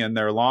money in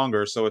there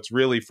longer. So it's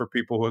really for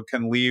people who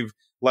can leave,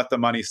 let the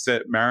money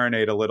sit,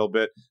 marinate a little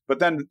bit. But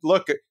then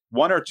look,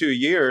 1 or 2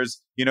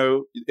 years,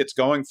 it's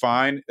going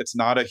fine. It's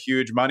not a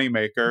huge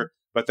moneymaker,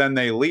 but then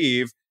they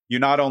leave. You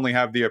not only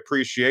have the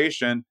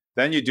appreciation,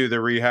 then you do the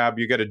rehab,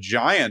 you get a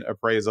giant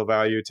appraisal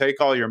value,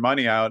 take all your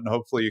money out, and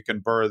hopefully you can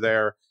burr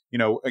there,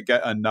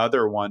 get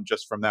another one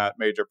just from that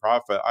major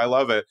profit. I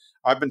love it.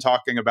 I've been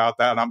talking about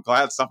that, and I'm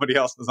glad somebody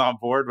else is on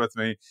board with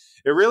me.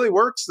 It really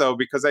works, though,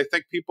 because I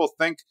think people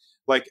think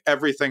like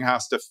everything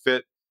has to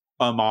fit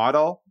a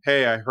model.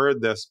 Hey, I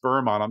heard this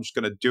burr model, I'm just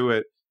going to do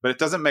it. But it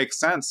doesn't make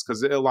sense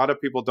because a lot of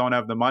people don't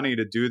have the money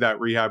to do that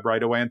rehab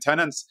right away. And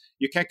tenants,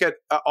 you can't get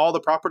all the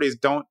properties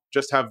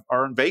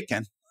aren't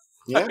vacant.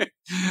 Yeah.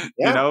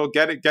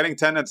 Getting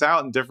tenants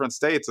out in different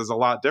states is a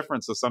lot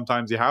different. So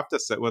sometimes you have to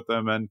sit with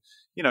them and,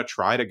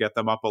 try to get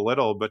them up a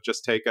little, but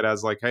just take it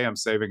as like, hey, I'm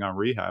saving on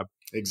rehab.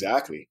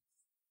 Exactly.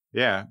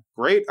 Yeah.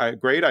 Great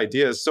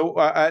ideas. So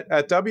at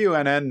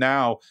WNN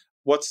now,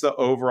 what's the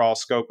overall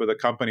scope of the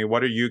company?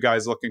 What are you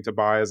guys looking to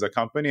buy as a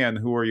company, and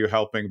who are you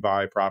helping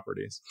buy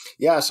properties?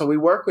 Yeah, so we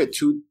work with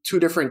two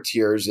different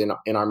tiers in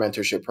our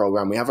mentorship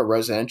program. We have a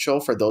residential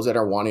for those that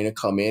are wanting to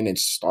come in and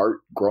start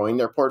growing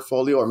their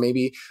portfolio, or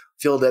maybe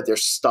feel that they're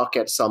stuck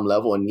at some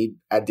level and need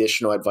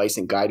additional advice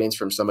and guidance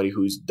from somebody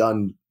who's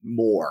done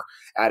more,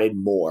 added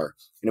more.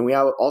 And then we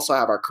also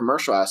have our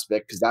commercial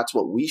aspect, because that's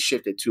what we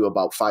shifted to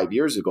about 5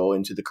 years ago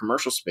into the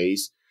commercial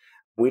space.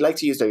 We like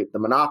to use the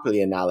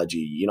monopoly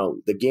analogy.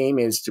 The game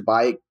is to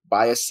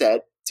buy a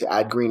set to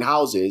add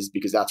greenhouses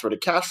because that's where the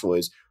cash flow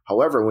is.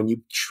 However, when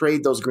you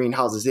trade those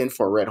greenhouses in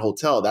for a red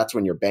hotel, that's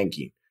when you're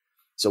banking.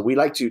 So we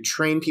like to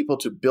train people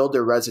to build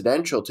their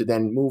residential to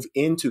then move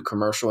into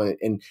commercial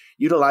and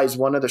utilize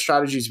one of the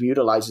strategies we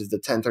utilize is the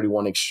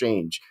 1031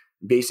 exchange.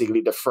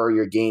 Basically defer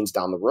your gains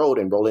down the road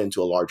and roll it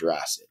into a larger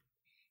asset.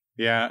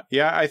 Yeah.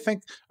 I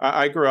think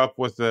I grew up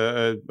with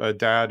a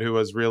dad who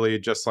was really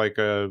just like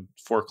a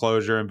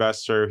foreclosure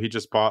investor. He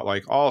just bought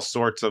like all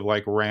sorts of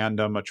like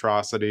random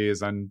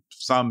atrocities and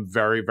some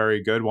very,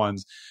 very good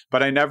ones.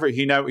 But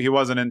he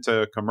wasn't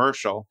into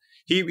commercial.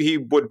 He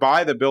would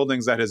buy the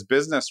buildings that his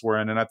business were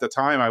in. And at the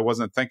time, I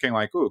wasn't thinking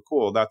like, oh,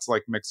 cool, that's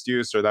like mixed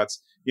use, or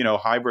that's,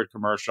 hybrid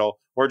commercial,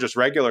 or just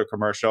regular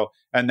commercial.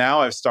 And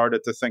now I've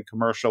started to think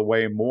commercial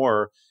way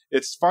more.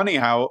 It's funny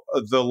how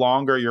the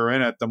longer you're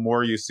in it, the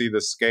more you see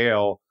the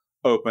scale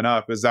open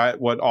up. Is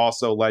that what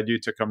also led you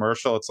to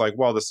commercial? It's like,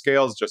 well, the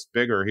scale is just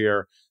bigger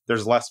here.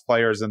 There's less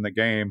players in the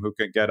game who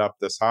can get up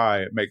this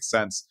high. It makes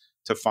sense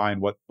to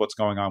find what's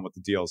going on with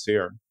the deals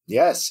here.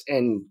 Yes.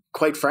 And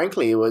quite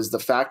frankly, it was the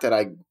fact that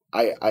I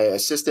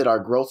assisted our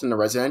growth in the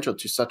residential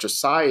to such a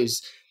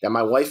size that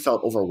my wife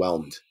felt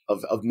overwhelmed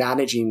of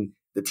managing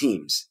the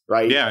teams,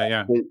 right?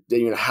 Yeah.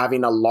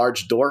 Having a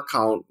large door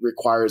count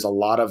requires a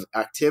lot of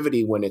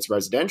activity when it's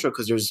residential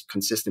because there's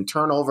consistent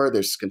turnover,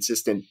 there's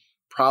consistent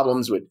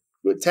problems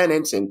with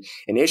tenants and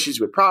issues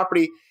with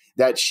property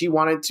that she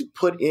wanted to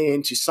put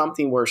into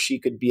something where she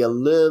could be a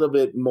little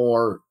bit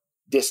more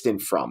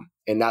distant from.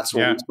 And that's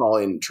what we saw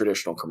in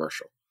traditional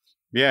commercial.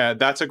 Yeah,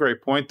 that's a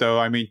great point, though.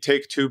 I mean,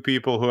 take two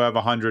people who have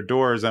 100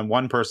 doors and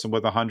one person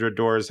with 100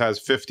 doors has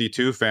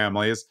 52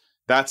 families.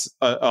 That's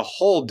a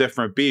whole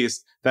different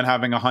beast than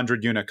having a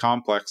 100-unit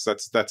complex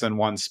that's in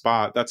one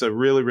spot. That's a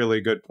really,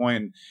 really good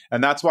point.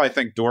 And that's why I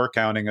think door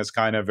counting is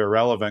kind of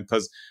irrelevant,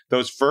 because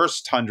those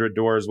first 100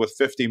 doors with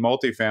 50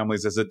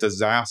 multifamilies is a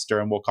disaster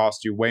and will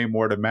cost you way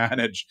more to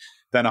manage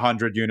than a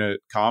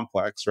 100-unit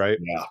complex, right?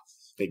 Yeah,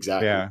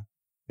 exactly.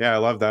 Yeah, I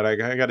love that. I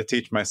got to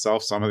teach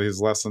myself some of these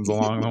lessons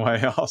along the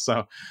way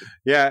also.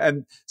 Yeah.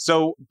 And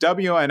so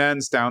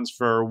WNN stands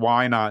for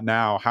Why Not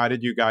Now? How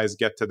did you guys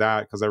get to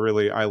that? Because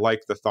I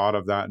like the thought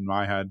of that in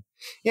my head.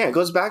 Yeah, it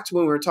goes back to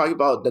when we were talking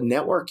about the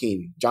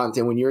networking,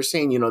 Jonathan, when you were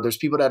saying, there's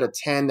people that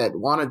attend that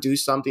want to do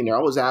something. They're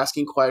always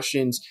asking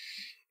questions.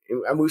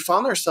 And we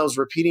found ourselves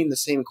repeating the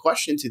same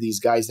question to these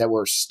guys that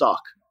were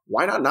stuck.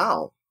 Why not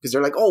now? Because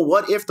they're like, oh,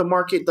 what if the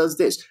market does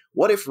this?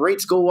 What if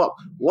rates go up?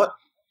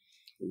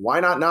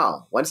 Why not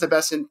now? When's the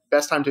best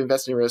time to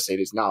invest in real estate?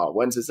 Is now.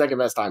 When's the second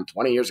best time?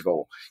 20 years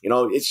ago.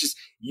 It's just,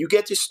 you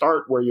get to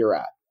start where you're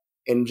at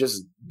and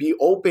just be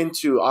open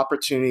to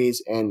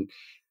opportunities. And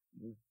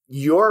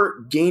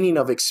your gaining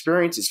of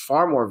experience is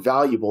far more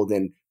valuable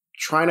than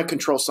trying to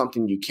control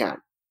something you can't,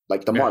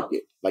 like the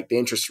market, like the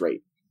interest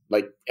rate,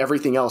 like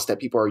everything else that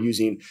people are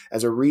using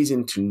as a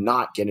reason to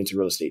not get into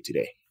real estate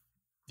today.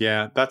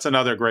 Yeah, that's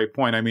another great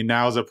point. I mean,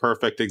 now is a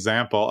perfect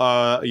example.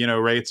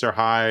 Rates are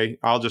high.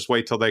 I'll just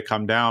wait till they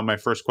come down. My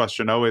first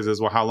question always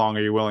is, well, how long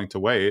are you willing to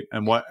wait?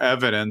 And what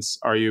evidence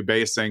are you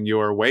basing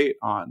your wait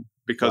on?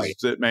 Because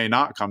it may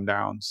not come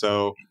down.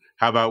 So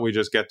how about we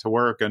just get to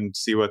work and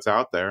see what's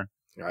out there?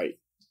 Right.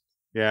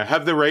 Yeah.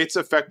 Have the rates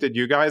affected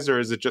you guys, or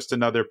is it just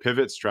another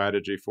pivot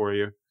strategy for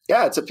you?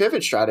 Yeah, it's a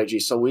pivot strategy.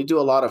 So we do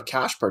a lot of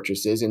cash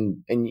purchases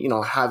and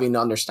having the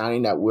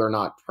understanding that we're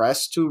not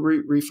pressed to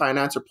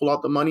refinance or pull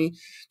out the money,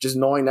 just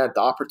knowing that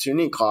the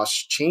opportunity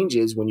cost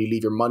changes when you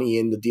leave your money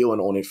in the deal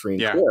and own it free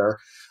and clear.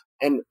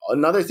 And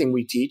another thing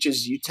we teach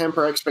is you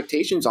temper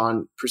expectations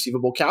on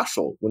perceivable cash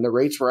flow. When the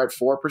rates were at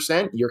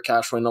 4%, you're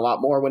cash flowing a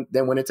lot more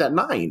than when it's at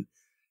 9%.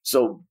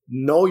 So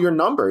know your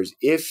numbers.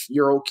 If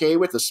you're okay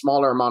with a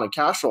smaller amount of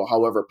cash flow,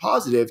 however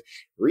positive,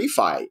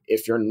 refi.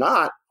 If you're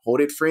not,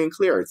 hold it free and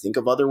clear. Think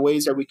of other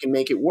ways that we can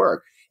make it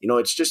work.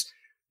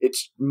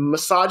 It's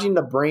massaging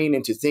the brain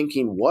into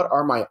thinking, what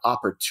are my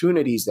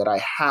opportunities that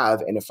I have?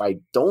 And if I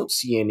don't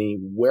see any,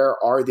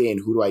 where are they and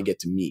who do I get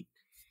to meet?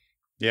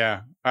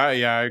 Yeah, I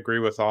agree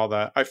with all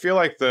that. I feel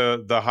like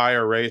the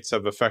higher rates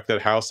have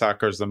affected house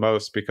hackers the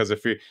most, because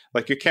if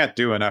you can't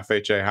do an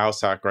FHA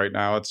house hack right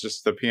now. It's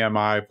just the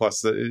PMI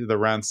plus the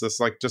rents.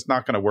 It's just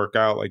not going to work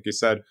out. Like you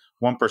said,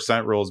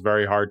 1% rule is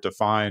very hard to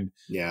find.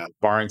 Yeah,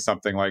 barring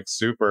something like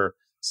super.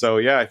 So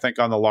yeah, I think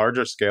on the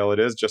larger scale, it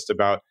is just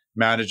about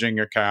managing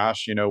your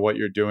cash. What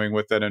you're doing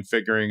with it and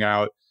figuring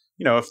out.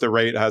 If the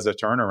rate has a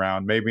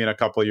turnaround, maybe in a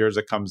couple of years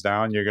it comes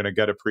down. You're going to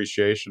get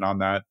appreciation on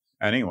that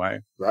anyway.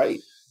 Right.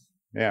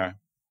 Yeah.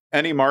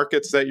 Any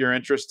markets that you're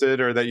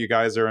interested or that you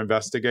guys are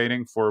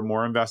investigating for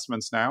more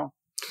investments now?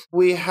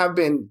 We have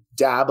been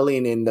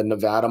dabbling in the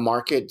Nevada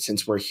market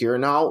since we're here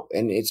now,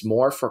 and it's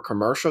more for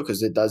commercial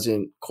because it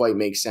doesn't quite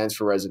make sense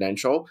for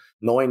residential.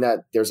 Knowing that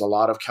there's a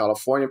lot of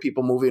California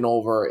people moving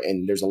over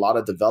and there's a lot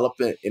of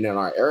development in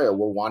our area,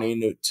 we're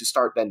wanting to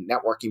start that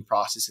networking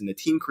process and the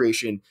team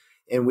creation.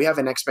 And we have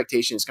an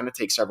expectation it's going to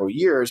take several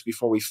years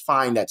before we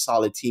find that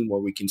solid team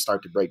where we can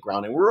start to break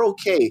ground. And we're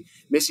okay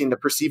missing the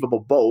perceivable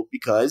boat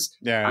because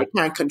I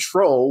can't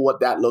control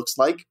what that looks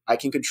like. I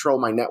can control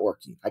my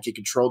networking. I can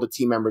control the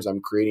team members I'm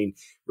creating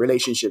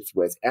relationships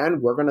with.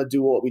 And we're going to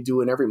do what we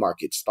do in every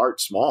market. Start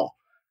small.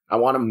 I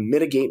want to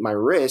mitigate my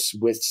risk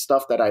with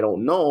stuff that I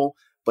don't know,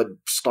 but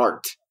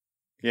start.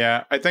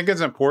 Yeah, I think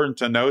it's important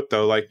to note,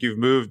 though,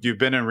 you've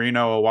been in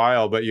Reno a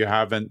while, but you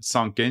haven't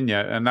sunk in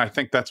yet. And I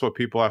think that's what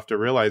people have to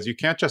realize. You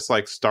can't just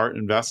start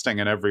investing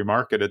in every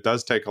market. It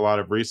does take a lot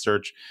of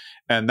research.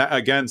 And that,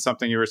 again,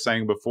 something you were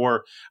saying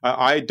before,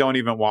 I don't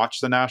even watch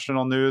the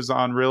national news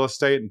on real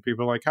estate. And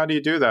people are like, how do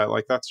you do that?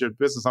 That's your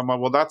business. I'm like,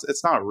 well,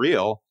 it's not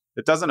real.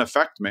 It doesn't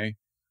affect me.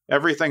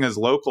 Everything is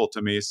local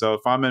to me. So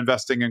if I'm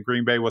investing in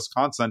Green Bay,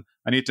 Wisconsin,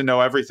 I need to know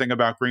everything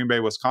about Green Bay,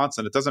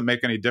 Wisconsin. It doesn't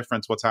make any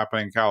difference what's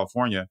happening in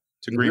California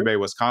to Green Bay,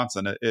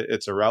 Wisconsin.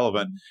 It's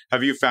irrelevant.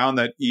 Have you found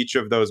that each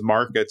of those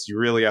markets you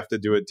really have to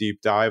do a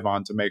deep dive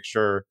on to make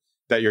sure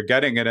that you're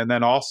getting it? And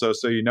then also,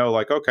 so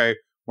okay,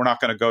 we're not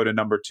going to go to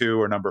number 2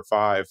 or number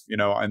 5,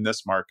 in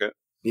this market.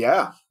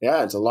 Yeah.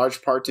 It's a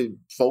large part to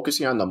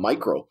focusing on the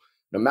micro.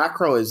 The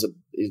macro is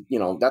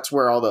that's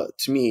where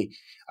to me,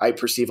 I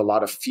perceive a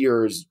lot of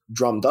fears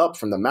drummed up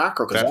from the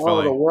macro because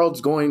the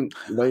world's going,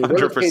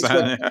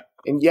 100%. Yeah.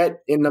 And yet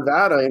in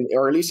Nevada,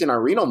 or at least in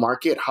our Reno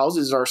market,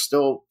 houses are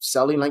still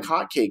selling like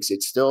hotcakes.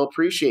 It's still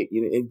appreciated.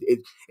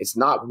 It's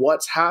not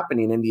what's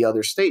happening in the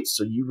other states.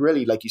 So you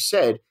really, like you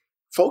said,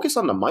 focus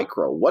on the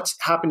micro. What's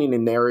happening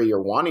in the area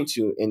you're wanting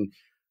to. And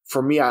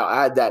for me, I'll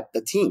add that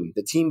the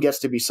team gets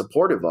to be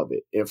supportive of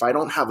it. If I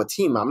don't have a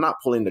team, I'm not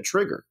pulling the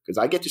trigger because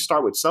I get to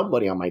start with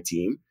somebody on my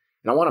team.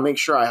 And I want to make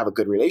sure I have a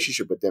good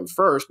relationship with them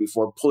first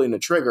before pulling the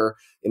trigger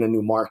in a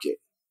new market.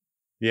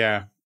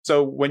 Yeah.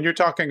 So when you're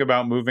talking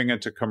about moving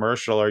into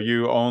commercial, are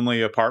you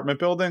only apartment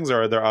buildings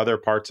or are there other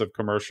parts of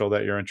commercial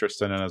that you're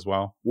interested in as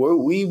well?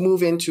 We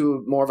move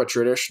into more of a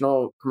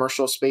traditional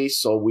commercial space.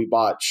 So we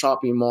bought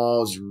shopping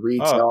malls,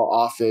 retail,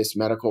 office,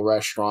 medical,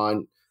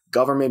 restaurant,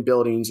 government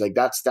buildings.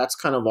 That's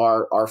kind of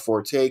our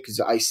forte because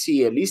I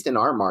see, at least in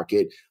our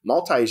market,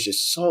 multi is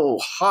just so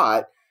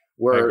hot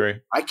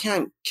where I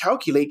can't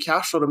calculate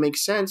cash flow to make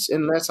sense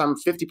unless I'm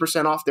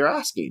 50% off their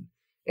asking.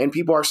 And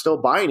people are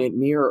still buying it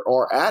near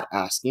or at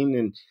asking.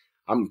 And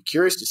I'm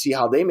curious to see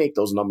how they make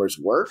those numbers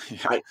work.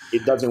 Yeah.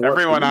 It doesn't work.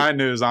 Everyone I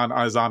knew is on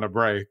a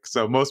break.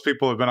 So most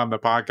people who have been on the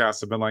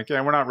podcast have been like,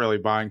 yeah, we're not really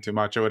buying too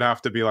much. It would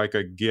have to be like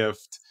a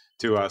gift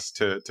to us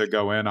to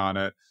go in on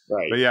it.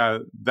 Right. But yeah,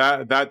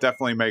 that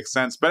definitely makes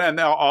sense. But and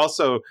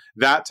also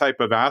that type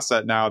of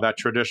asset now, that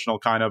traditional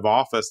kind of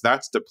office,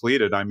 that's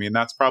depleted. I mean,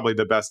 that's probably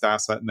the best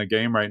asset in the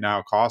game right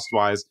now,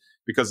 cost-wise,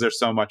 because there's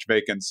so much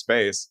vacant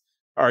space.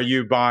 Are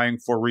you buying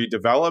for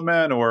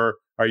redevelopment, or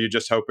are you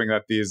just hoping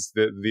that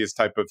these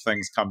type of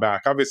things come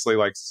back? Obviously,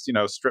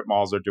 strip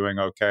malls are doing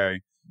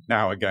okay.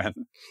 now again.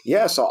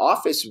 Yeah, so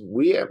office,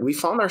 we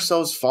found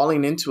ourselves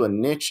falling into a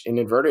niche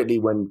inadvertently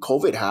when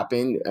COVID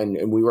happened,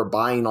 and we were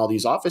buying all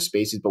these office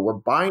spaces, but we're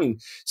buying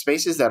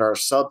spaces that are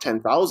sub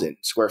 10,000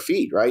 square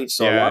feet, right?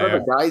 So a lot of Yeah.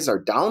 the guys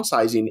are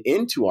downsizing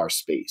into our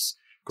space.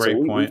 So Great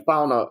we point.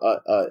 found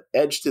a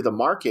edge to the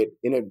market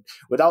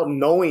without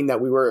knowing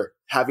that we were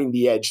having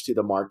the edge to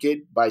the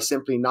market by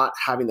simply not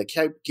having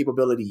the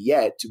capability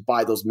yet to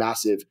buy those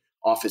massive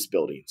office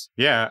buildings.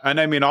 Yeah. And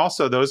I mean,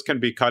 also, those can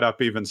be cut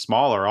up even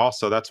smaller.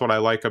 Also, that's what I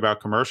like about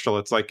commercial.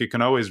 It's like you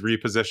can always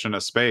reposition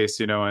a space,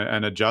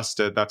 and adjust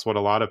it. That's what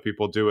a lot of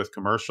people do with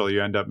commercial.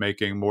 You end up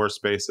making more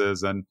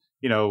spaces and,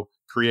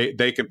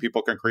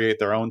 people can create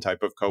their own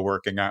type of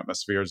co-working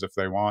atmospheres if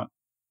they want.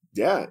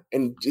 Yeah,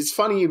 and it's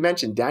funny you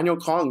mentioned Daniel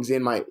Kong's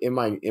in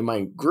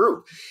my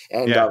group,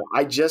 and Yeah.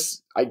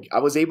 I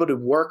was able to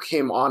work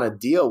him on a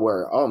deal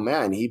where, oh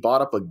man, he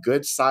bought up a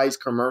good sized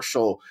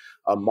commercial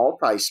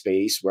multi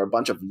space where a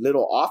bunch of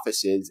little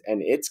offices,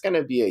 and it's going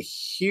to be a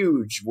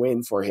huge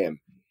win for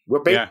him.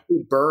 We're basically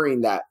burying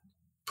that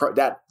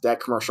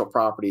commercial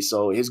property,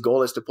 so his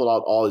goal is to pull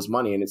out all his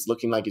money, and it's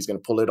looking like he's going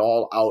to pull it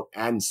all out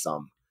and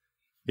some.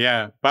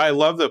 Yeah, but I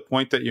love the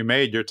point that you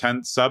made. Your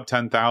sub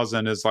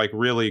 10,000 is like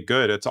really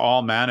good. It's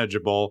all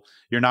manageable.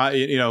 You're not,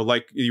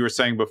 like you were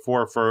saying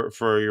before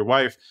for your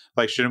wife,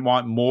 like she didn't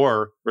want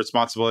more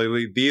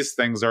responsibility. These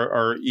things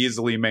are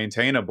easily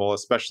maintainable,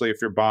 especially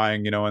if you're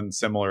buying, in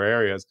similar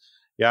areas.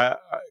 Yeah,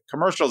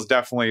 commercial is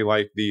definitely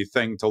like the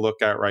thing to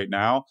look at right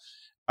now.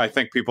 I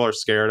think people are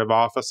scared of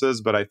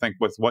offices, but I think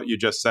with what you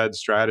just said,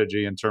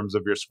 strategy in terms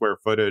of your square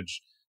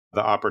footage,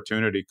 the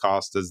opportunity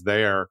cost is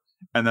there.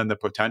 And then the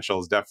potential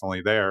is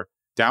definitely there.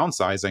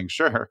 Downsizing,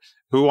 sure.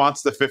 Who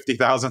wants the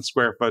 50,000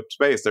 square foot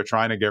space? They're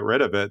trying to get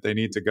rid of it. They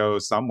need to go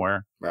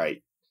somewhere.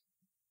 Right.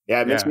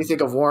 Yeah, it makes me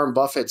think of Warren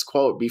Buffett's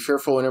quote, be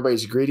fearful when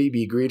everybody's greedy,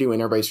 be greedy when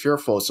everybody's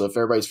fearful. So if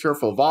everybody's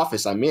fearful of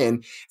office, I'm in.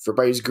 If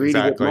everybody's greedy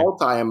with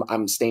multi,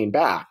 I'm staying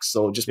back.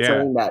 So just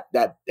playing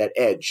that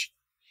edge.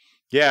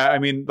 Yeah, I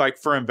mean, like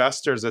for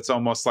investors, it's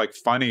almost like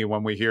funny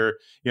when we hear,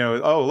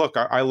 oh, look,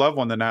 I love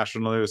when the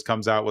national news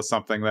comes out with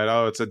something that,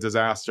 oh, it's a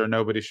disaster,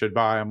 nobody should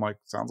buy. I'm like,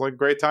 sounds like a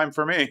great time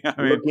for me.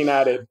 I mean, looking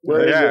at it,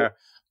 where is it?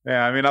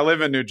 Yeah. I mean, I live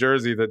in New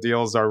Jersey. The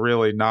deals are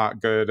really not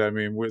good. I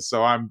mean,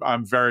 so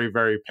I'm very,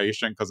 very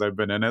patient because I've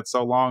been in it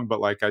so long. But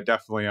like, I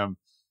definitely am.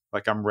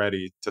 Like I'm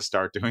ready to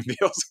start doing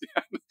deals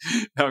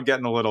again. I'm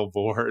getting a little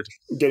bored.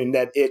 Getting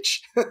that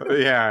itch.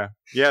 Yeah.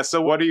 So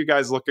what are you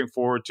guys looking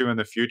forward to in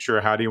the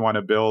future? How do you want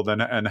to build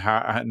and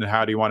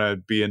how do you want to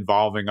be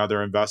involving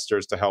other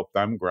investors to help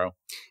them grow?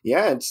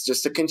 Yeah, it's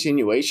just a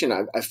continuation.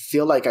 I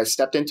feel like I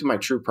stepped into my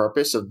true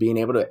purpose of being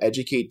able to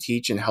educate,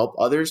 teach, and help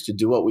others to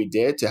do what we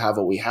did, to have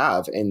what we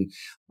have. And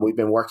we've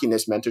been working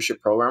this mentorship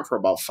program for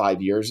about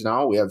 5 years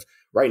now. We have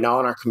right now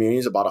in our community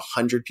is about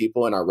 100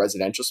 people in our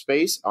residential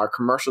space. Our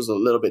commercial is a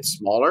little bit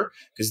smaller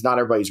because not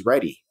everybody's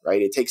ready,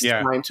 right? It takes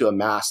time to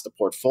amass the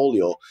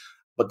portfolio.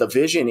 But the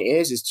vision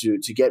is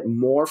to get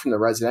more from the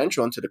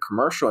residential into the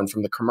commercial and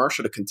from the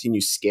commercial to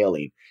continue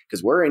scaling.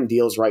 Because we're in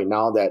deals right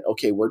now that,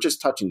 okay, we're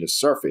just touching the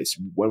surface.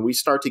 When we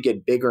start to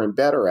get bigger and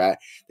better at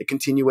the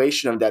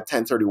continuation of that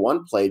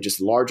 1031 play,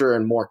 just larger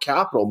and more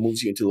capital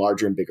moves you into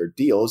larger and bigger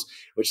deals,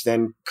 which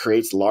then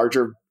creates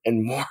larger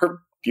and more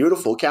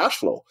beautiful cash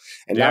flow.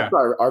 And that's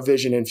our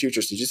vision in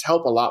future, to just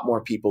help a lot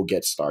more people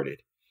get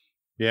started.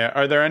 Yeah.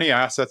 Are there any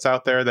assets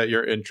out there that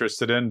you're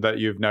interested in that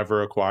you've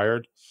never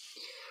acquired?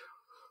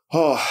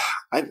 Oh,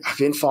 I've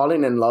been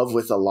falling in love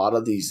with a lot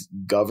of these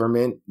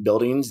government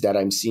buildings that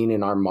I'm seeing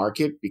in our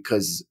market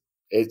because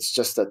it's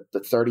just the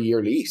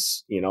 30-year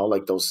lease,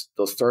 like those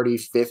 30,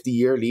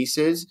 50-year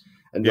leases.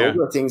 And those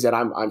are things that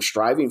I'm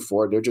striving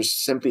for. They're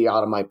just simply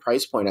out of my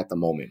price point at the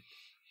moment.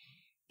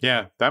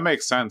 Yeah, that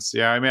makes sense.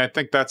 Yeah, I mean, I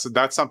think that's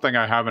something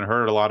I haven't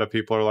heard. A lot of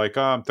people are like,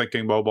 "Oh, I'm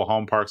thinking mobile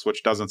home parks,"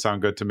 which doesn't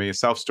sound good to me.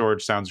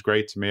 Self-storage sounds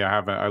great to me.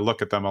 I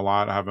look at them a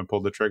lot. I haven't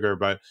pulled the trigger,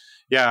 but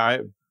yeah,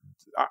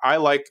 I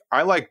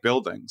like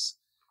buildings,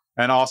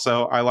 and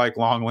also I like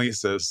long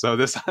leases. So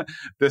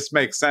this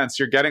makes sense.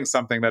 You're getting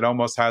something that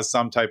almost has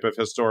some type of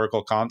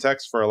historical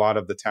context for a lot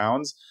of the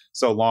towns.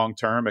 So long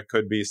term, it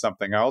could be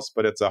something else,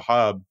 but it's a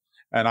hub.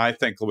 And I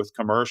think with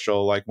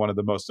commercial, like one of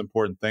the most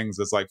important things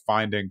is like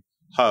finding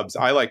hubs.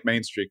 I like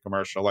Main Street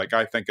commercial. Like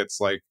I think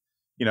it's like,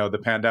 the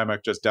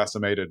pandemic just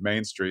decimated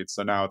Main Street.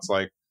 So now it's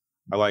like,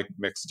 I like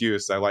mixed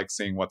use. I like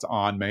seeing what's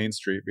on Main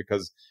Street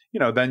because,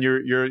 then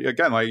you're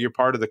again, like you're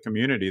part of the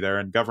community there,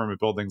 and government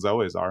buildings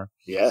always are.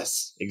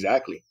 Yes,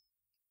 exactly.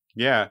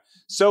 Yeah.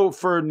 So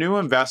for new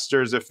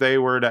investors, if they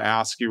were to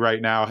ask you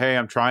right now, hey,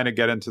 I'm trying to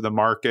get into the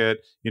market,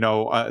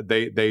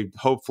 they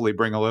hopefully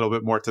bring a little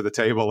bit more to the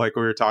table like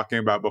we were talking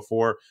about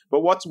before.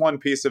 But what's one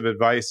piece of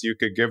advice you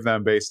could give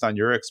them based on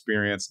your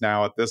experience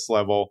now at this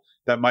level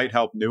that might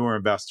help newer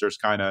investors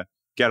kind of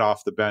get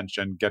off the bench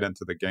and get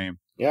into the game?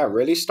 Yeah,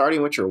 really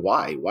starting with your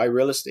why. Why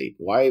real estate?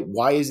 Why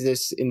is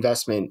this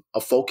investment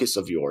a focus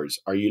of yours?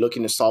 Are you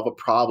looking to solve a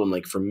problem?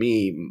 Like for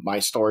me, my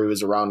story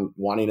was around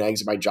wanting to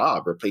exit my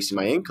job, replacing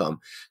my income.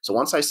 So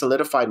once I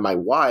solidified my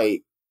why,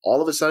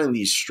 all of a sudden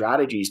these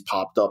strategies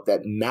popped up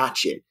that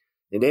match it.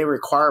 It didn't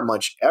require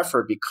much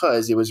effort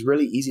because it was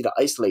really easy to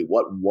isolate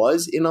what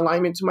was in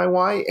alignment to my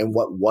why and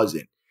what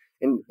wasn't.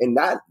 And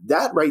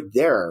that right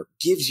there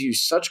gives you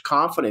such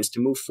confidence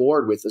to move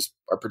forward with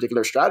a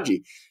particular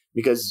strategy.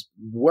 Because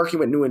working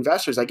with new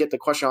investors, I get the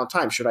question all the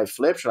time: should I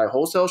flip? Should I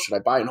wholesale? Should I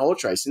buy and hold?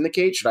 Should I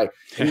syndicate? Should I?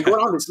 And you go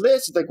down this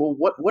list. It's like, well,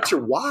 what's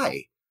your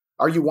why?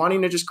 Are you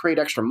wanting to just create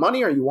extra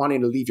money? Or are you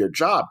wanting to leave your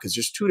job? Because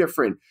there's two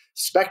different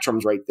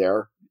spectrums right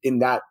there in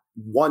that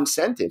one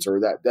sentence or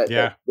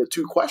the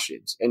two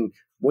questions. And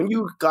when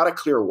you got a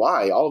clear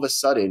why, all of a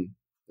sudden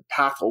the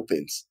path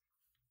opens.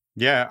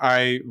 Yeah,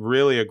 I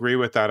really agree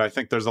with that. I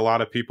think there's a lot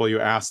of people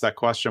you ask that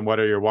question, what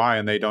are your why?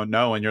 And they don't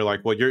know. And you're like,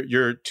 well,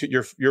 you're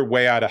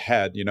way out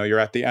ahead. You're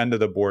at the end of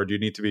the board. You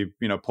need to be,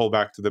 pull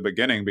back to the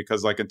beginning,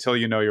 because like, until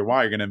you know your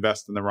why, you're going to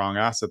invest in the wrong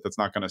asset that's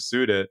not going to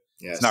suit it.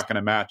 Yes. It's not going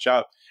to match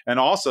up. And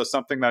also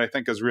something that I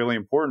think is really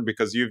important,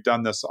 because you've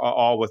done this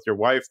all with your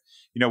wife.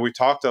 We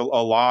talked a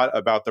lot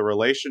about the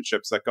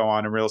relationships that go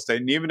on in real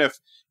estate. And even if,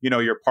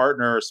 your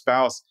partner or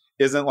spouse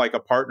isn't like a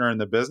partner in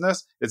the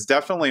business, it's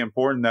definitely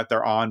important that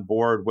they're on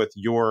board with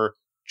your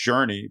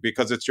journey,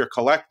 because it's your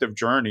collective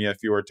journey.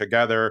 If you are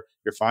together,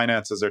 your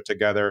finances are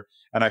together.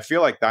 And I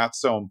feel like that's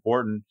so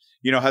important.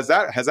 Has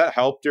that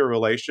helped your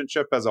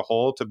relationship as a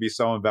whole to be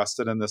so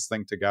invested in this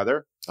thing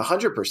together?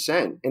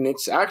 100%. And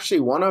it's actually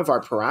one of our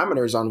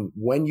parameters on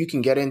when you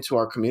can get into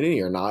our community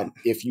or not.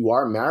 If you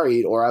are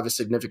married or have a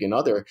significant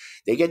other,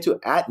 they get to,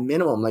 at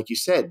minimum, like you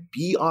said,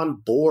 be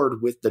on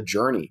board with the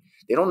journey.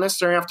 They don't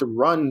necessarily have to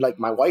run like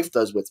my wife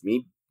does with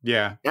me.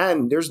 Yeah.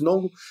 And there's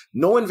no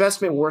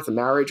investment worth a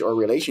marriage or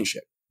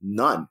relationship.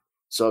 None.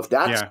 So if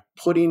that's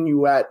putting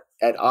you at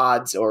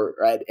odds or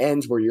at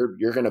ends where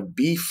you're going to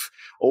beef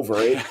over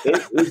it,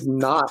 it is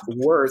not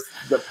worth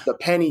the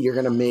penny you're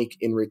going to make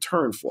in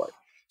return for it.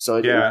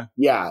 So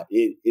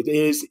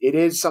it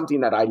is something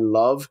that I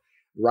love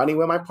running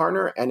with my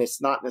partner, and it's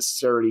not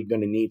necessarily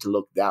going to need to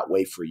look that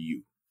way for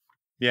you.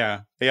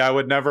 Yeah. I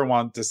would never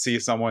want to see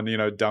someone,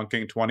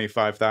 dunking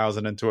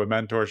 25,000 into a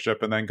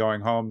mentorship and then going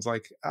home. It's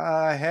like,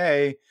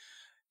 hey,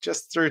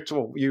 just through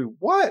to you,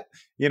 what?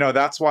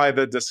 That's why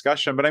the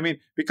discussion. But I mean,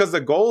 because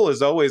the goal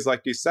is always,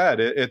 like you said,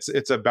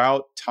 it's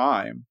about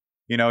time.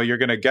 You're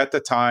going to get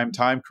the time.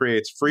 Time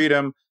creates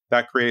freedom.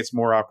 That creates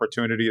more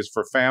opportunities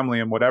for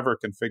family in whatever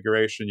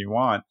configuration you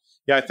want.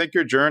 Yeah, I think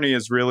your journey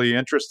is really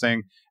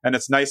interesting. And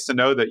it's nice to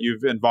know that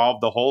you've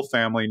involved the whole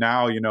family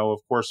now,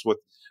 of course, with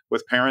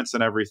parents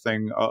and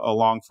everything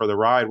along for the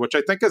ride, which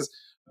I think is,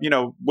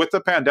 with the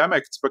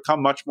pandemic, it's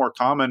become much more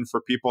common for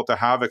people to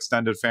have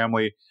extended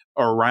family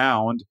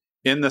around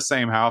in the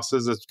same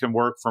houses. It can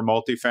work for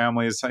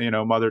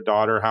multifamilies,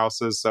 mother-daughter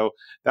houses. So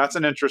that's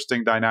an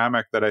interesting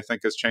dynamic that I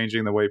think is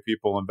changing the way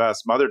people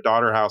invest.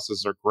 Mother-daughter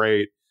houses are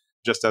great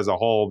just as a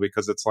whole,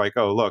 because it's like,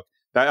 oh, look,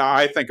 that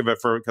I think of it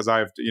because I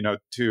have,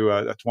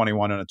 a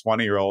 21 and a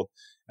 20-year-old.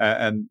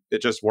 And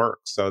it just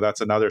works. So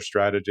that's another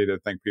strategy that I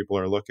think people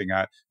are looking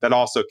at that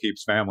also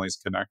keeps families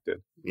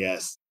connected.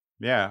 Yes.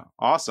 Yeah.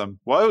 Awesome.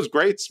 Well, it was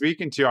great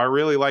speaking to you. I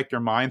really like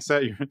your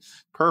mindset. Your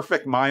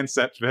perfect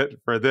mindset fit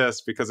for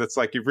this, because it's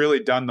like you've really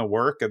done the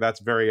work, and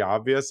that's very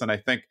obvious. And I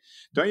think,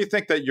 don't you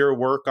think that your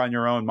work on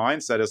your own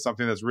mindset is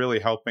something that's really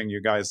helping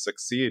you guys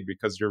succeed,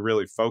 because you're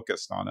really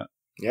focused on it?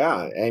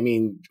 Yeah. I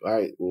mean, all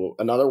right. Well,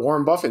 another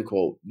Warren Buffett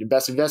quote: the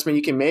best investment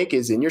you can make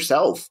is in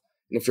yourself.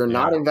 And if you're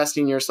not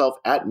investing in yourself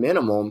at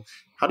minimum,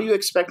 how do you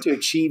expect to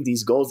achieve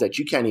these goals that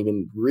you can't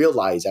even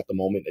realize at the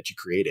moment that you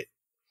created?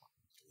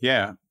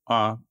 Yeah.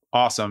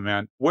 Awesome,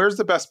 man. Where's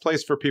the best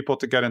place for people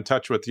to get in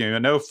touch with you? I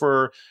know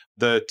for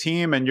the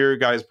team and your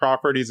guys'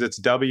 properties, it's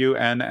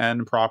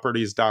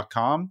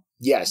WNNproperties.com.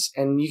 Yes.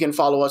 And you can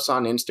follow us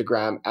on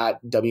Instagram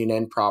at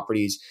WNN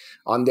Properties.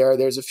 On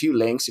there's a few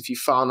links. If you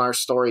found our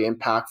story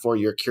impactful,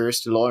 you're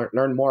curious to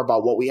learn more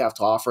about what we have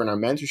to offer in our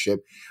mentorship,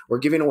 we're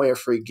giving away a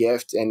free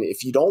gift. And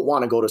if you don't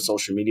want to go to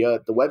social media,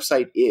 the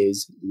website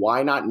is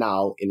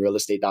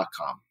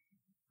whynotnowinrealestate.com.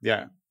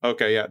 Yeah.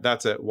 Okay. Yeah,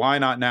 that's it. Why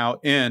not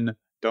now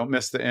don't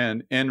miss the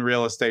in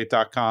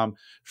realestate.com.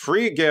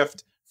 Free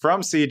gift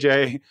from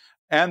CJ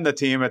and the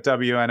team at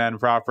WNN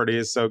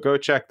Properties. So go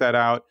check that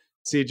out.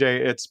 CJ,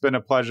 it's been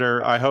a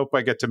pleasure. I hope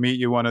I get to meet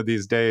you one of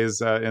these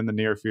days in the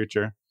near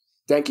future.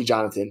 Thank you,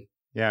 Jonathan.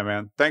 Yeah,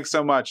 man. Thanks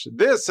so much.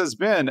 This has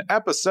been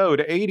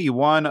episode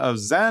 81 of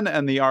Zen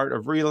and the Art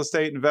of Real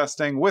Estate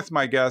Investing with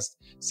my guest,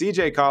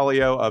 CJ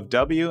Calio of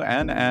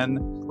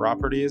WNN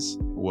Properties.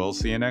 We'll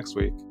see you next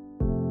week.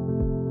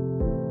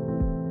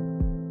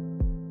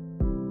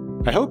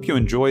 I hope you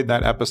enjoyed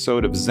that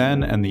episode of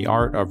Zen and the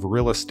Art of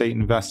Real Estate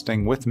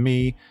Investing with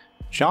me,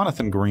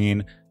 Jonathan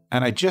Green.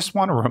 And I just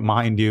want to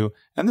remind you,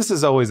 and this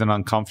is always an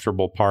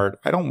uncomfortable part,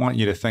 I don't want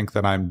you to think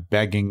that I'm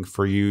begging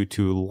for you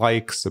to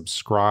like,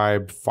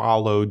 subscribe,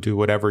 follow, do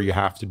whatever you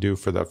have to do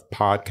for the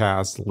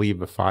podcast,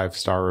 leave a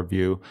 5-star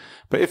review.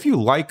 But if you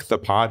like the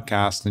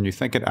podcast and you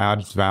think it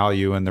adds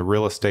value in the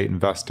real estate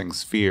investing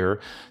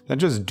sphere, then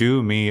just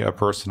do me a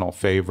personal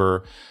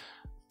favor.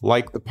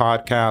 Like the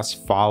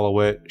podcast, follow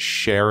it,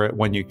 share it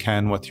when you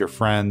can with your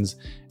friends.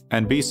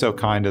 And be so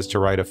kind as to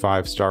write a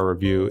 5-star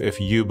review if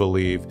you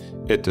believe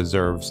it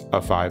deserves a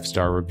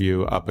 5-star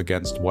review up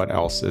against what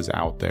else is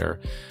out there.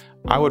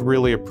 I would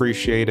really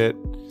appreciate it,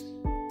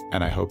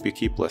 and I hope you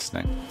keep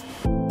listening.